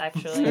 Venomous, probably.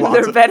 actually. Lots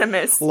They're of-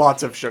 venomous.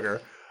 Lots of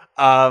sugar.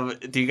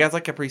 Do you guys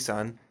like Capri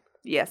Sun?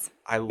 Yes.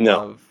 I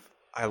No.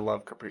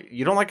 love Capri.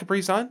 You don't like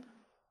Capri Sun?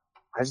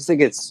 I just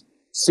think it's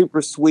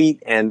super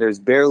sweet and there's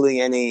barely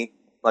any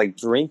like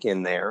drink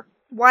in there.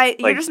 Why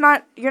Like-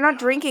 you're not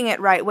drinking it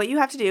right. What you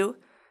have to do,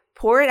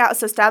 pour it out.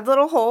 So stab the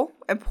little hole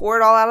and pour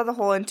it all out of the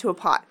hole into a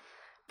pot.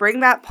 Bring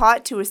that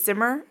pot to a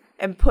simmer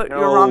and put your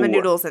ramen No.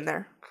 noodles in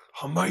there.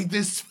 I made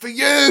this for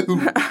you.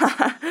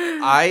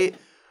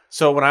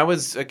 So when I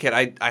was a kid,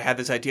 I had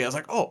this idea. I was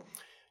like, oh,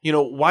 you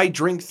know, why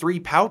drink 3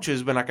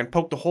 pouches when I can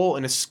poke the hole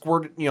and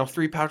squirt, you know,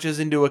 3 pouches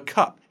into a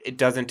cup? It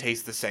doesn't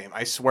taste the same.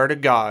 I swear to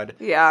God,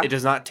 Yeah. it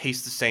does not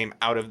taste the same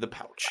out of the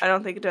pouch. I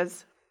don't think it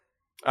does.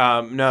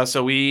 No,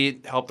 so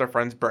we helped our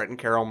friends Brett and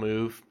Carol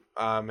move,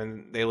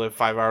 and they live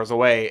 5 hours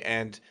away,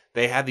 and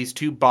they had these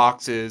 2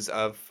 boxes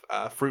of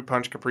Fruit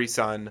Punch Capri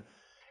Sun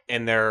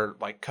in their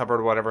like cupboard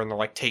or whatever, and they're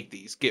like, take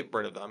these, get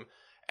rid of them.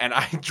 And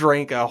I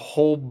drank a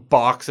whole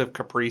box of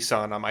Capri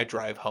Sun on my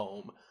drive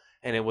home,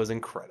 and it was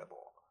incredible.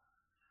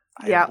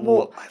 Yeah,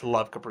 well- I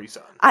love Capri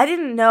Sun. I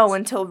didn't know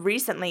until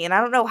recently, and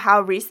I don't know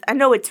how recent. I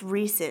know it's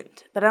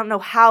recent, but I don't know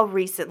how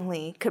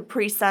recently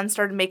Capri Sun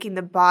started making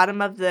the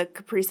bottom of the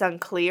Capri Sun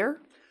clear.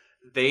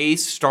 they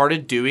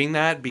started doing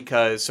that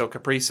because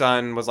Capri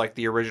Sun was like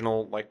the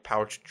original like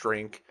pouch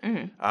drink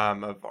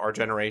of our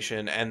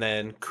generation, and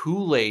then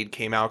Kool-Aid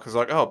came out because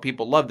like, oh,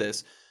 people love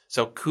this.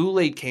 So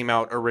Kool-Aid came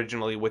out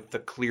originally with the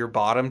clear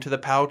bottom to the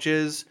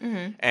pouches,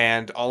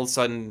 and all of a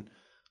sudden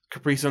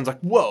Capri Sun's like,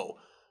 whoa,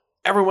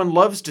 everyone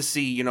loves to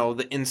see,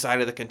 the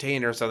inside of the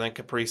container. So then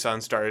Capri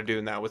Sun started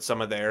doing that with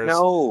some of theirs.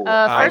 No.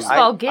 First of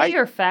all, get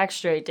your facts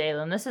straight,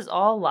 Dalen. This is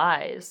all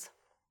lies.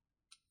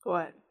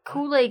 What?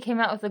 Kool-Aid came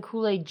out with a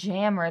Kool-Aid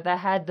jammer that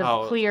had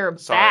the clear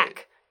sorry.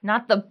 back,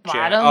 not the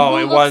bottom. Oh, Who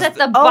it looks was at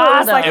the it was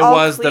bottom? like it all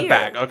was the clear.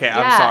 back. Okay, Yeah,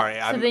 I'm sorry.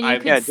 so then you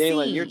could see.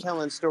 Dalen, you're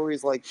telling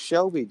stories like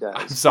Shelby does.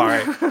 I'm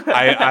sorry.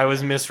 I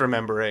was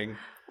misremembering.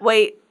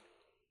 Wait,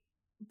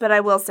 but I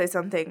will say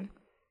something.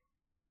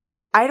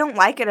 I don't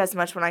like it as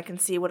much when I can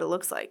see what it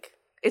looks like.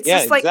 It's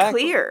just like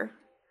clear.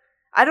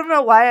 I don't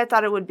know why I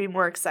thought it would be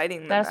more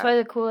exciting than That's that. why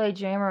the Kool-Aid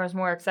jammer was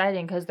more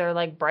exciting, because they're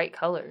like bright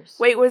colors.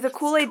 Wait, were the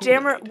Kool-Aid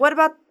jammer... What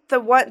about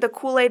the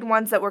Kool-Aid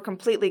ones that were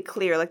completely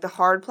clear, like the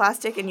hard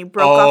plastic, and you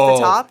broke off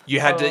the top? You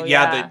had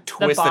to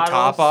twist the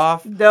top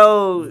off.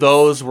 Those.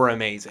 Those were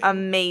amazing.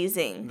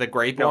 Amazing. The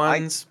grape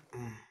ones.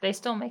 They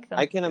still make them.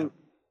 I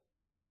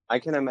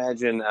can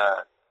imagine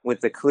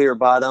with the clear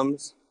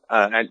bottoms,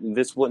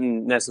 this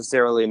wouldn't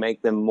necessarily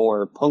make them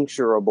more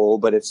puncturable,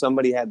 but if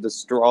somebody had the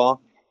straw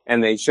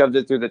and they shoved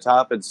it through the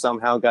top and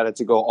somehow got it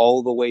to go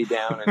all the way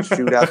down and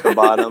shoot out the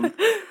bottom,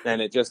 then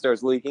it just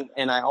starts leaking.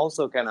 And I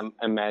also kind of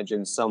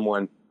imagine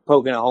someone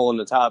poking a hole in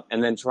the top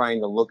and then trying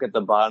to look at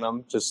the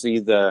bottom to see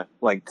the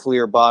like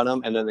clear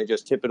bottom, and then they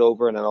just tip it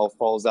over and it all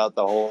falls out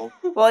the hole.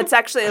 Well, it's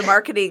actually a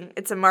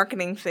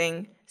marketing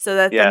thing, so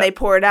that then they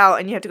pour it out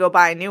and you have to go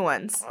buy new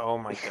ones. Oh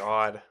my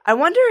God. I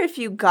wonder if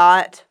you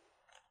got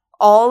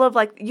all of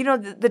like,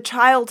 the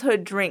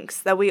childhood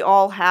drinks that we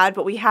all had,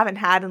 but we haven't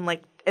had in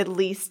like at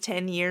least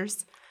 10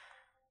 years.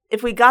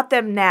 If we got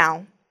them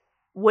now,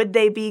 would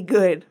they be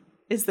good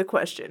is the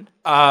question.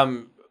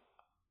 Like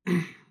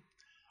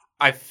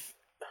I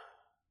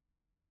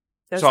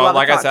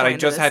said, I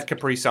just had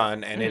Capri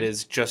Sun, and it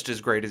is just as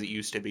great as it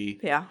used to be.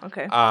 Yeah,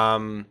 okay.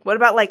 What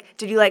about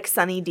did you like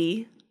Sunny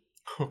D?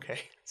 Okay.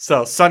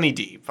 So Sunny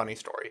D, funny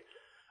story.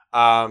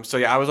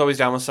 I was always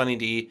down with Sunny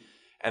D,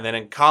 and then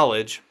in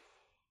college,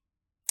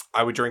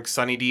 I would drink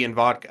Sunny D and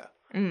vodka.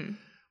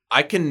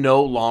 I can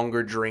no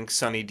longer drink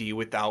Sunny D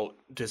without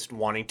just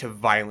wanting to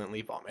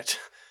violently vomit.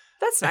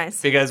 That's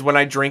nice. Because when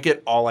I drink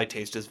it, all I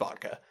taste is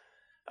vodka.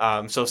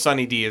 So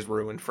Sunny D is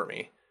ruined for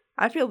me.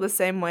 I feel the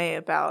same way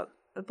about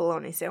the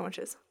bologna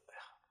sandwiches.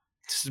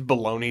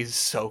 Bologna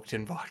soaked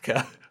in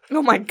vodka.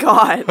 Oh my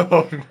God.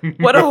 Oh,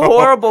 what a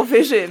horrible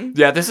vision.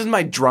 Yeah, this is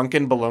my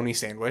drunken bologna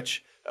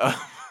sandwich.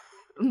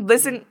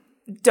 Listen,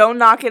 don't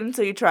knock it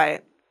until you try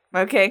it.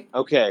 Okay?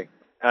 Okay.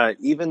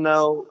 Even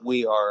though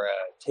we are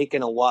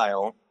taking a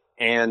while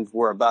and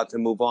we're about to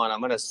move on, I'm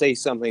going to say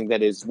something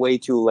that is way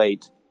too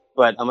late.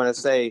 But I'm going to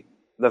say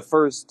the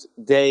first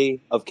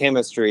day of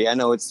chemistry. I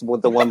know it's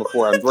the one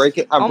before. I'm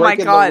breaking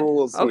the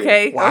rules here.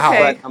 Okay. Wow.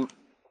 Okay. But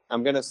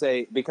I'm going to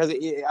say, because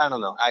I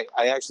don't know,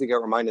 I actually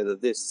got reminded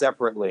of this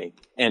separately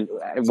and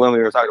when we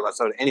were talking about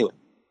soda. Anyway,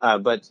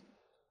 but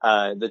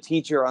the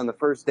teacher on the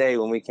first day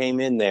when we came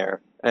in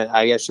there,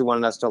 I guess she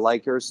wanted us to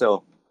like her.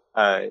 So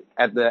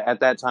at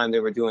that time they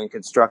were doing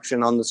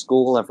construction on the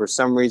school, and for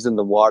some reason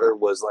the water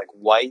was like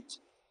white.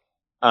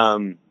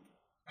 And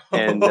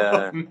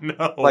no.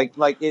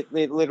 like it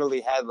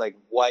literally had like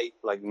white,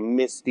 like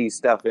misty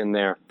stuff in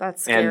there.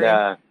 That's scary.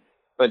 And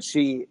but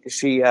she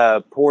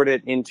poured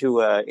it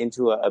into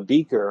a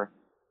beaker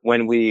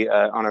when we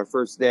on our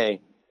first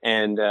day,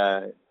 and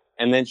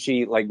then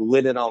she like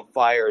lit it on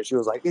fire. She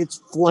was like, "It's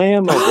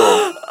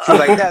flammable." She was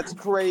like, "That's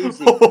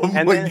crazy." Oh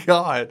and my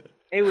God.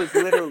 It was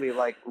literally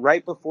like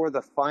right before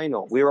the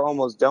final. We were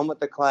almost done with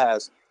the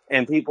class,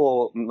 and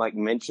people like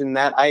mentioned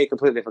that. I had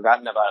completely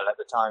forgotten about it at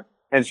the time.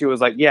 And she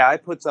was like, "Yeah, I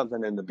put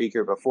something in the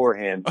beaker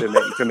beforehand to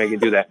make it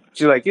do that."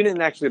 She's like, "You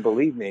didn't actually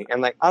believe me."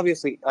 And like,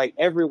 obviously, like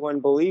everyone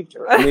believed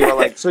her. And we were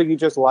like, "So you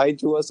just lied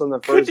to us on the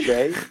first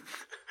day?"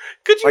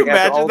 Could you Like, after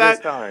imagine all that?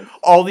 this time.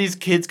 All these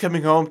kids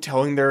coming home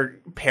telling their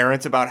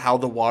parents about how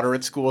the water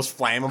at school is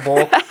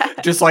flammable.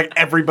 Just like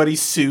everybody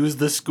sues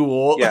the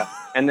school. Yeah.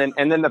 And then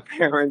the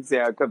parents,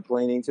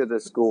 complaining to the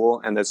school,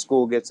 and the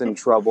school gets in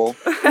trouble.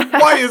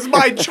 Why is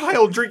my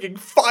child drinking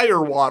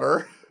fire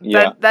water?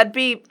 Yeah. That'd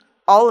be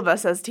all of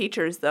us as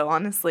teachers, though,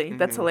 honestly.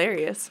 That's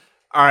hilarious.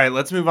 All right,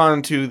 let's move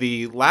on to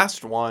the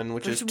last one,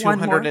 which There's is one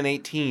more?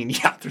 218.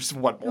 Yeah, there's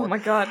one more. Oh my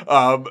God.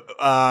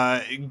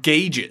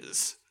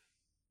 Gauges.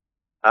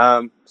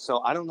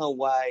 So I don't know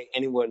why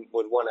anyone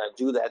would want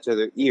to do that to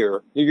their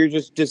ear. You're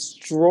just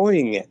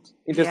destroying it.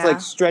 You're just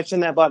like stretching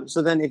that bottom.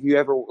 So then if you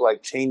ever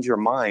like change your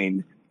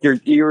mind, your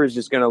ear is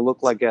just going to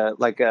look like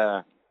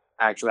a,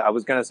 actually, I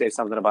was going to say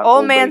something about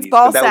old man's ladies,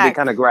 ball but that would sack. be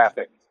kind of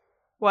graphic.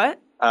 What?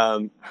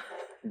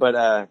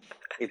 But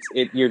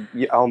you're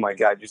oh my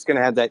God, you're just going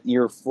to have that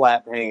ear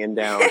flap hanging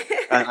down.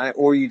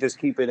 Or you just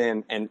keep it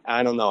in, and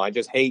I don't know. I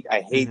hate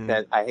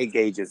that. I hate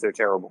gauges. They're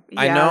terrible.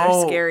 Yeah, I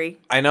know. they're scary.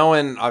 I know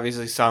in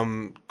obviously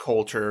some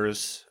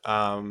cultures,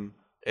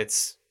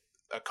 It's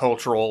a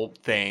cultural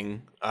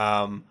thing.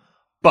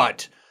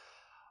 But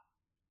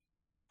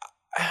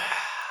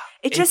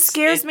it just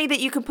scares me that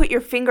you can put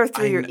your finger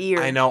through your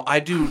ear. I know. I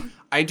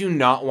do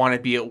not want to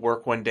be at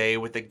work one day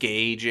with a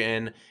gauge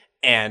in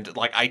and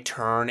like I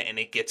turn and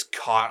it gets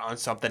caught on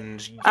something and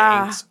just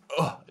yanks.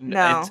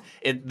 No.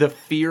 The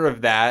fear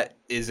of that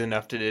is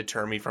enough to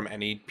deter me from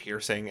any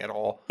piercing at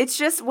all. It's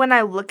just when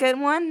I look at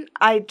one,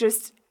 I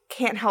just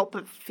can't help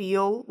but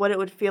feel what it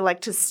would feel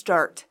like to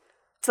start.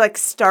 To like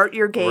start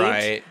your gauge.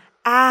 Right.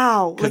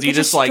 Ow. Because you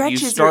just like, you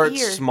start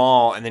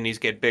small and then you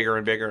just get bigger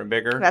and bigger and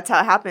bigger. That's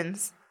how it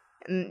happens.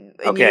 And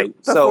Okay,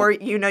 before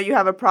you know you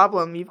have a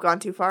problem, you've gone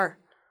too far.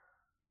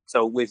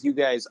 So with you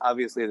guys,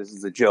 obviously this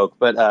is a joke,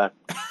 but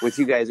with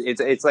you guys,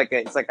 it's like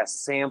a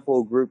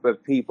sample group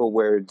of people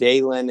where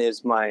Dalen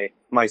is my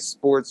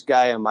sports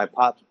guy and my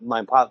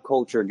pop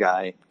culture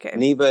guy. Okay.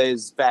 Neva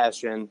is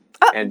fashion,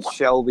 and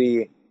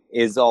Shelby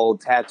is all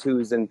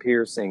tattoos and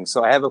piercings.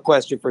 So I have a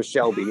question for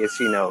Shelby, if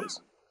she knows.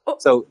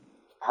 So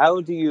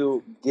how do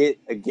you get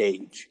a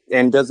gauge?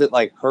 And does it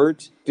like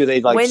hurt? Do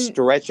they like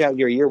stretch out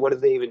your ear? What do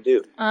they even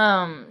do?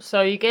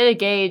 So you get a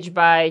gauge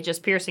by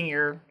just piercing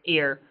your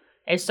ear.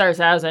 It starts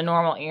out as a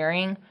normal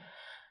earring,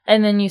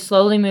 and then you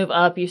slowly move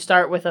up. You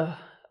start with so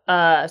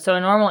a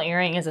normal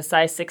earring is a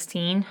size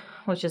 16,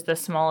 which is the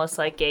smallest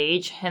like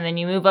gauge, and then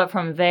you move up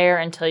from there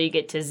until you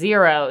get to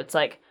 0. It's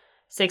like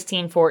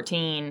 16,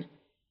 14,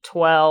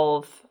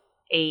 12,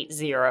 8,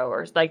 0,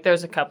 or like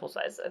there's a couple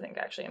sizes I think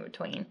actually in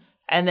between,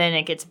 and then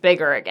it gets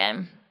bigger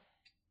again.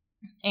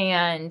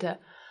 And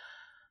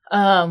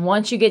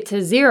once you get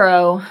to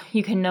 0,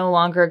 you can no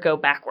longer go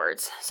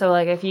backwards. So,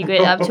 like, if you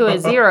get up to a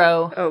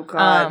 0, oh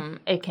God,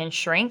 it can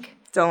shrink.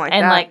 Don't like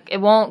and that. Like, it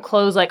won't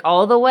close, like,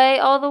 all the way,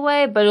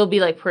 but it'll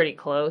be, like, pretty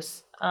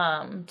close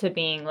to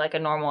being, like, a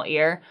normal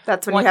ear.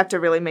 That's when you have to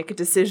really make a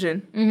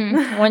decision.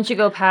 Mm-hmm. Once you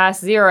go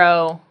past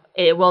 0,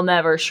 it will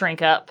never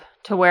shrink up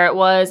to where it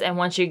was. And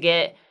once you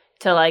get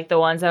to, like, the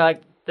ones that are,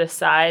 like, the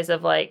size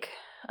of, like,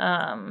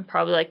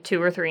 probably, like,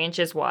 2 or 3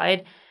 inches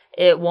wide,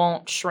 it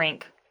won't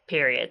shrink.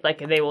 Period. Like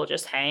they will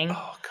just hang.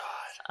 Oh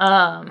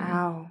God.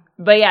 Ow.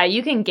 But yeah,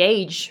 you can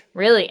gauge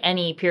really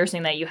any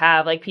piercing that you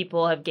have. Like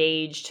people have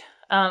gauged,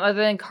 other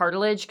than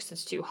cartilage because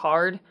it's too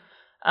hard.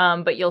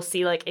 But you'll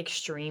see like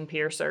extreme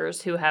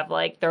piercers who have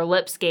like their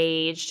lips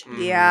gauged.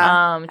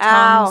 Yeah.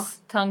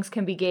 Tongues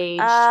can be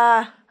gauged.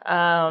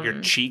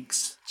 Your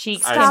cheeks.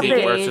 Cheeks can be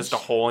gauged. Where it's just a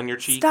hole in your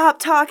cheek. Stop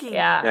talking.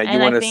 Yeah. Yeah, you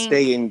want to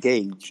stay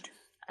engaged.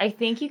 I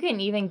think you can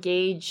even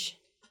gauge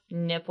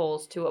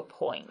nipples to a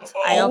point.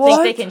 I don't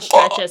think they can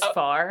stretch as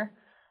far,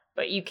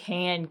 but you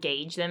can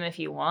gauge them if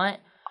you want.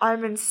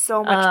 I'm in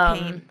so much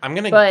pain.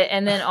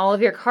 And then all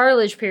of your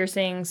cartilage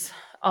piercings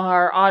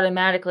are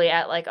automatically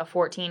at like a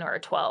 14 or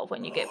a 12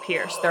 when you get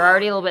pierced. They're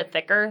already a little bit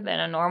thicker than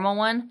a normal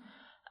one,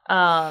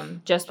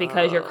 just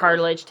because your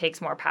cartilage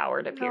takes more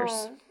power to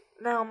pierce.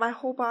 No, my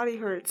whole body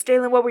hurts.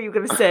 Dalen, what were you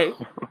gonna say?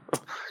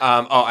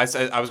 I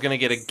said I was gonna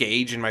get a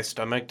gauge in my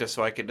stomach just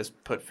so I could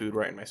just put food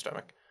right in my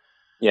stomach.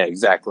 Yeah,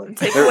 exactly.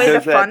 Take away the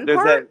fun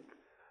part?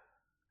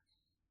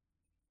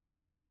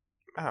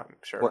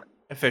 Sure. What?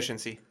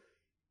 Efficiency.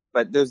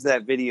 But there's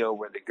that video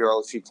where the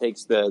girl, she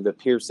takes the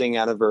piercing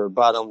out of her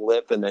bottom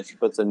lip and then she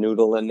puts a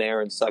noodle in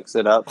there and sucks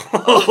it up.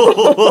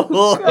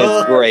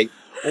 It's great.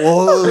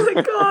 Oh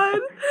my God.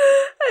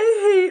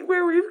 I hate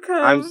where we've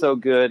come. I'm so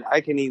good.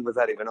 I can eat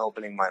without even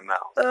opening my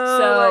mouth.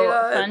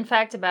 So, fun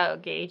fact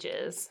about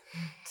gauges,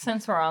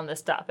 since we're on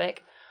this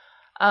topic.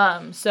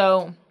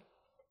 So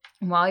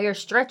while you're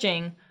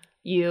stretching,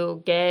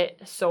 you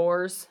get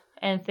sores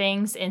and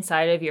things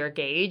inside of your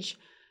gauge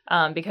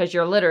because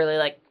you're literally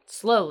like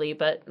slowly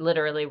but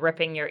literally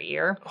ripping your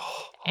ear.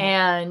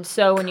 And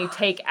so when you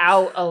take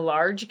out a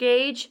large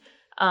gauge,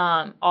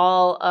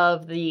 all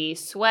of the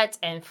sweat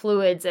and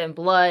fluids and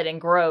blood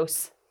and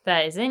gross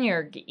that is in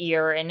your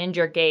ear and in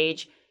your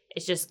gauge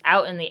is just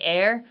out in the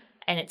air,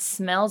 and it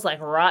smells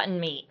like rotten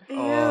meat.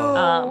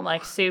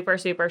 Like super,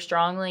 super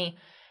strongly.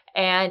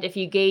 And if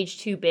you gauge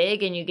too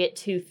big and you get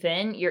too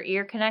thin, your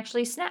ear can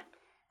actually snap.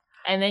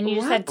 And then you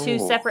just have 2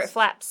 separate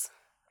flaps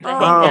that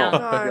hang down.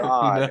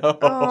 God.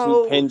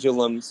 No. 2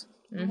 pendulums.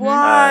 Mm-hmm.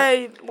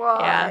 Why?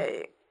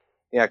 Why?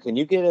 Yeah, can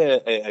you get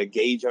a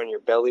gauge on your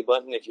belly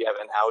button if you have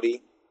an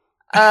Audi?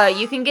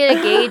 You can get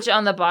a gauge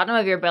on the bottom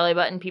of your belly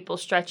button. People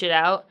stretch it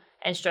out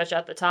and stretch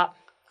out the top.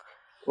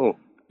 Oh,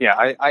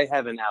 yeah, I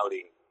have an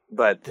Audi,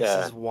 but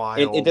this is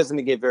wild. It doesn't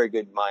get very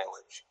good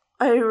mileage.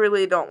 I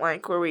really don't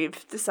like where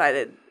we've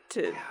decided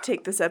to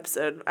take this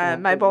episode.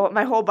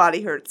 My whole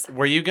body hurts.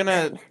 Were you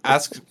gonna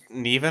ask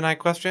Neva and I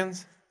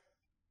questions?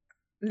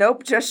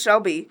 Nope, just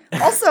Shelby.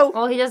 Also,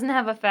 well, he doesn't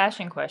have a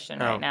fashion question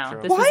right now.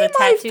 True. This why is a am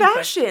I tattoo fashion?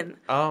 question.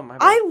 Oh my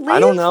bad. I live I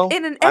don't know.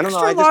 in an I don't know.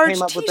 I extra just large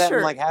came up t-shirt. with that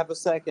in like half a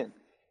second.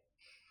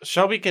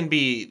 Shelby can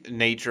be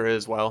nature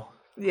as well.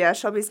 Yeah,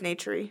 Shelby's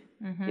naturey.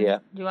 Mm-hmm. Yeah.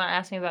 Do you want to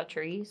ask me about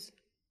trees?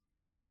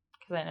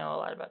 Because I know a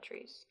lot about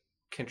trees.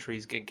 Can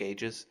trees get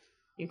gauges?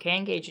 You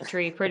can gauge a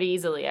tree pretty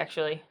easily,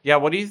 actually. Yeah.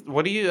 What do you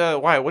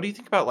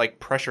think about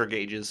like pressure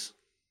gauges?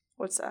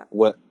 What's that?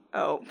 What?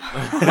 Oh.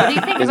 What do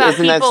you think about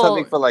Isn't that people?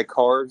 something for like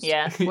cars?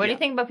 Yeah. What do Yeah. you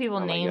think about people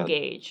Oh my name God.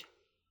 gauge?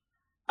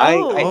 I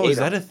Oh. Oh, hate is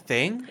that them. a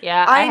thing?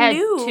 Yeah, I I had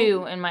knew.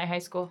 2 in my high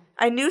school.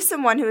 I knew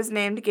someone who was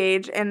named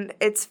Gage, and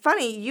it's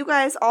funny, you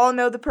guys all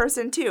know the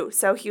person too.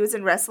 So he was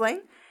in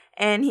wrestling,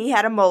 and he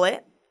had a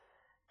mullet,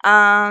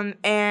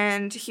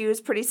 and he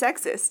was pretty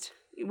sexist.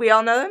 We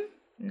all know him?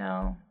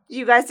 No.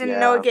 You guys didn't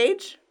know a Yeah.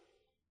 Gage?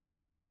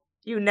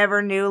 You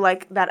never knew,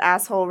 like, that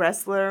asshole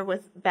wrestler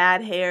with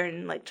bad hair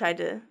and, like, tried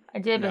to... I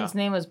did, but No. his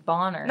name was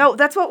Bonner. No,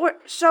 that's what we're...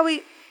 Shall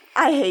we...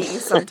 I hate you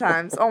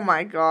sometimes. Oh,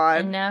 my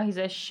God. And now he's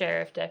a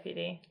sheriff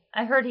deputy.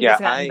 I heard he's Yeah,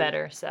 gotten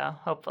better, so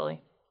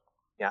hopefully.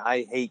 Yeah,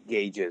 I hate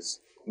gauges.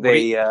 What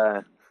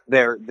do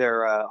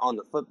They're on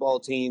the football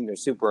team. They're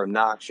super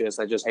obnoxious.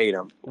 I just hate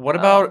them. What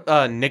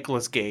about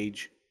Nicolas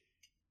Gage?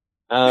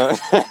 Do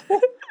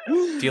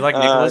Do you like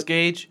Nicolas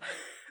Gage?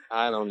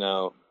 I don't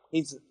know.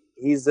 He's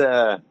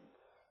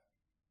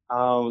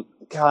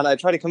God, I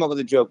tried to come up with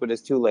a joke, but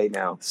it's too late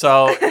now.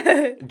 So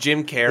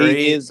Jim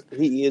Carrey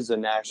He is a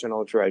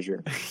national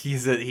treasure. he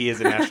is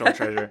a national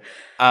treasure.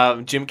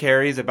 Jim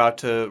Carrey is about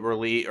to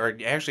release, or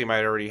actually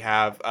might already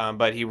have,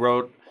 but he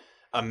wrote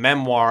a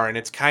memoir, and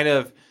it's kind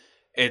of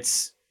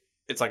it's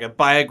like a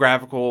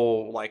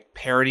biographical like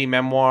parody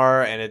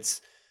memoir, and it's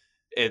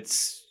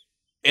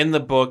in the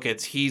book.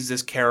 He's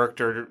this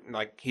character,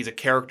 like he's a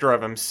character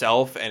of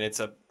himself, and it's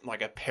a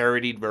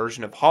parodied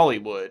version of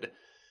Hollywood.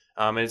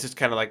 And it's just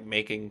kind of like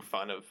making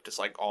fun of just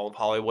like all of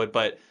Hollywood.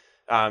 But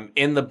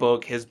in the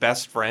book, his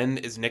best friend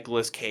is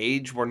Nicolas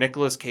Cage, where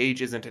Nicolas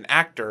Cage isn't an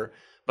actor,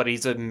 but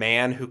he's a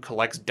man who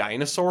collects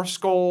dinosaur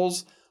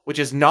skulls, which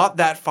is not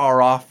that far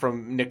off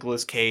from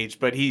Nicolas Cage.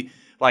 But he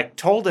like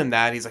told him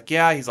that. He's like,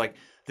 yeah, he's like,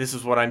 this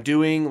is what I'm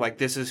doing. Like,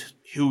 this is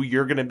who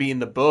you're going to be in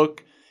the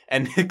book.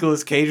 And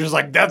Nicolas Cage was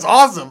like, that's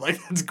awesome. Like,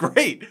 that's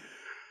great.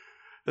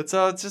 It's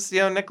just,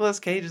 Nicolas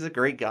Cage is a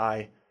great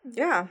guy.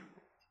 Yeah.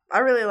 I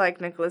really like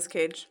Nicolas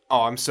Cage.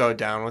 Oh, I'm so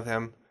down with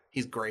him.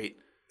 He's great.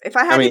 If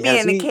I had to be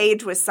has in a he-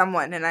 cage with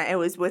someone and it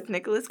was with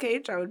Nicolas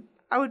Cage, I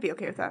would be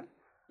okay with that.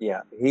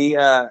 Yeah, he.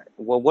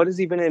 Well, what has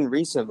he been in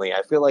recently?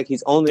 I feel like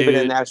he's only been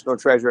in Dude. National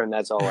Treasure, and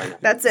that's all I know.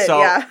 That's it, So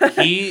yeah.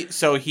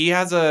 he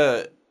has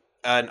an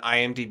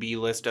IMDb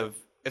list of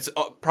it's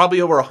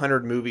probably over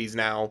 100 movies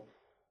now.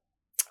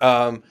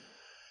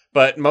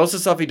 But most of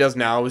the stuff he does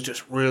now is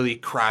just really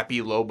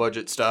crappy, low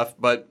budget stuff.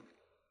 But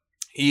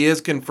he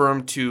is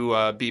confirmed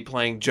to be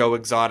playing Joe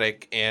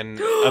Exotic in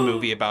a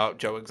movie about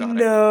Joe Exotic.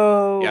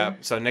 No. Yeah,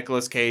 so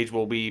Nicolas Cage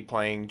will be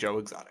playing Joe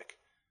Exotic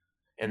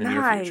in the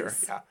near future.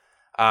 Nice. Yeah.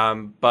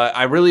 But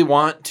I really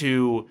want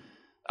to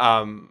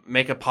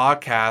make a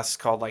podcast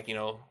called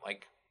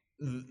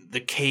The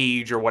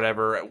Cage or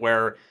whatever,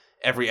 where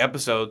every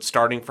episode,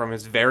 starting from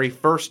his very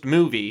first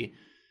movie,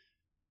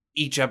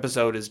 each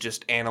episode is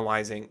just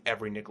analyzing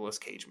every Nicolas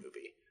Cage movie.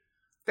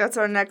 That's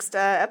our next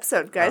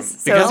episode,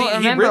 guys. because I he don't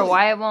remember really-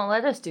 why it won't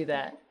let us do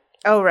that.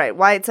 Oh, right.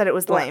 Wyatt said it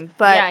was lame.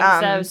 But yeah, he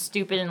said it was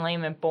stupid and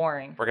lame and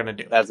boring. We're gonna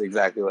do it. That's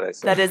exactly what I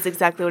said. that is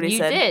exactly what he You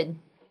said. did.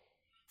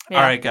 Yeah.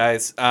 All right,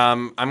 guys.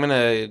 I'm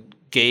gonna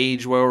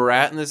gauge where we're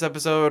at in this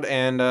episode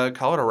and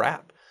call it a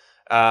wrap,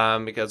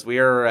 because we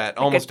are at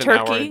almost an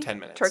hour and 10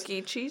 minutes.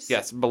 Turkey cheese?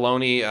 Yes,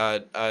 bologna,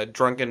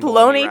 drunken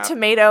Bologna, wrap.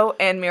 tomato,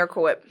 and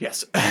Miracle Whip.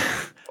 Yes.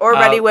 Or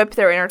Ready Whip,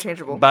 they're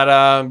interchangeable. But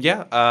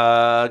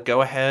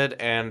go ahead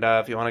and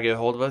if you want to get a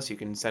hold of us, you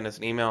can send us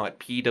an email at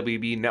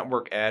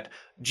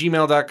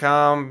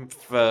pwbnetwork@gmail.com.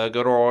 Go to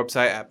our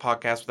website at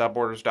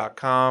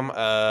podcastwithoutborders.com.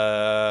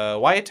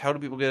 Wyatt, how do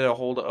people get a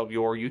hold of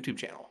your YouTube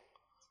channel?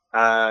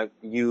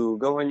 You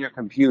go on your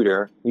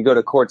computer, you go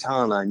to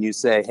Cortana, and you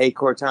say, "Hey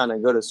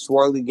Cortana, go to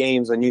Swirly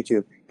Games on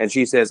YouTube," and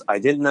she says, "I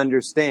didn't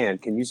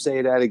understand. Can you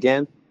say that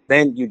again?"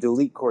 Then you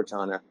delete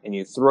Cortana and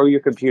you throw your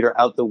computer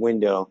out the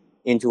window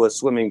into a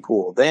swimming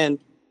pool. Then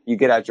you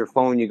get out your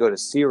phone, you go to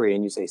Siri,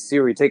 and you say,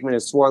 "Siri, take me to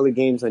Swirly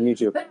Games on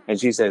YouTube," and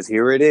she says,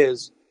 "Here it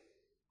is."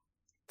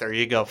 There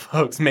you go,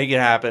 folks. Make it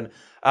happen.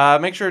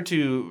 Make sure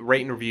to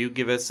rate and review.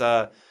 Give us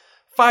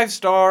 5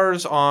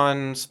 stars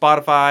on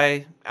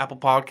Spotify, Apple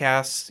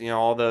Podcasts,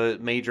 all the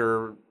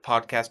major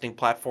podcasting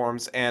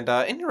platforms. And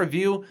in your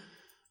review,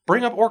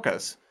 bring up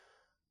orcas,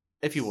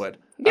 if you would.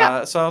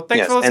 Yeah. So thanks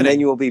Yes, for listening. and then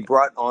you will be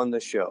brought on the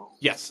show.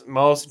 Yes,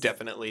 most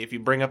definitely. If you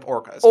bring up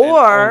orcas.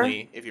 Or and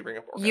only if you bring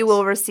up orcas. You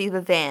will receive a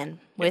van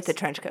with Yes. a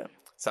trench coat.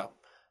 So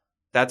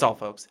that's all,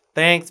 folks.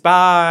 Thanks.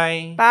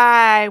 Bye.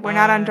 Bye. We're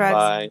not on drugs.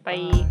 Bye.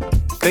 Bye.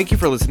 Thank you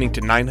for listening to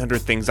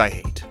 900 Things I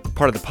Hate,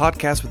 part of the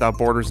Podcast Without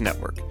Borders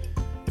Network.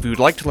 If you would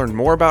like to learn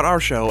more about our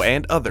show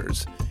and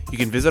others, you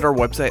can visit our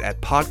website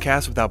at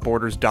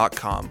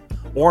podcastwithoutborders.com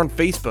or on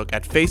Facebook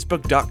at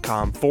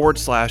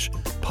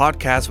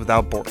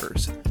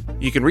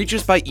facebook.com/podcastwithoutborders. You can reach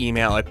us by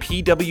email at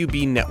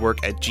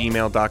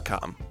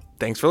pwbnetwork@gmail.com.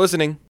 Thanks for listening.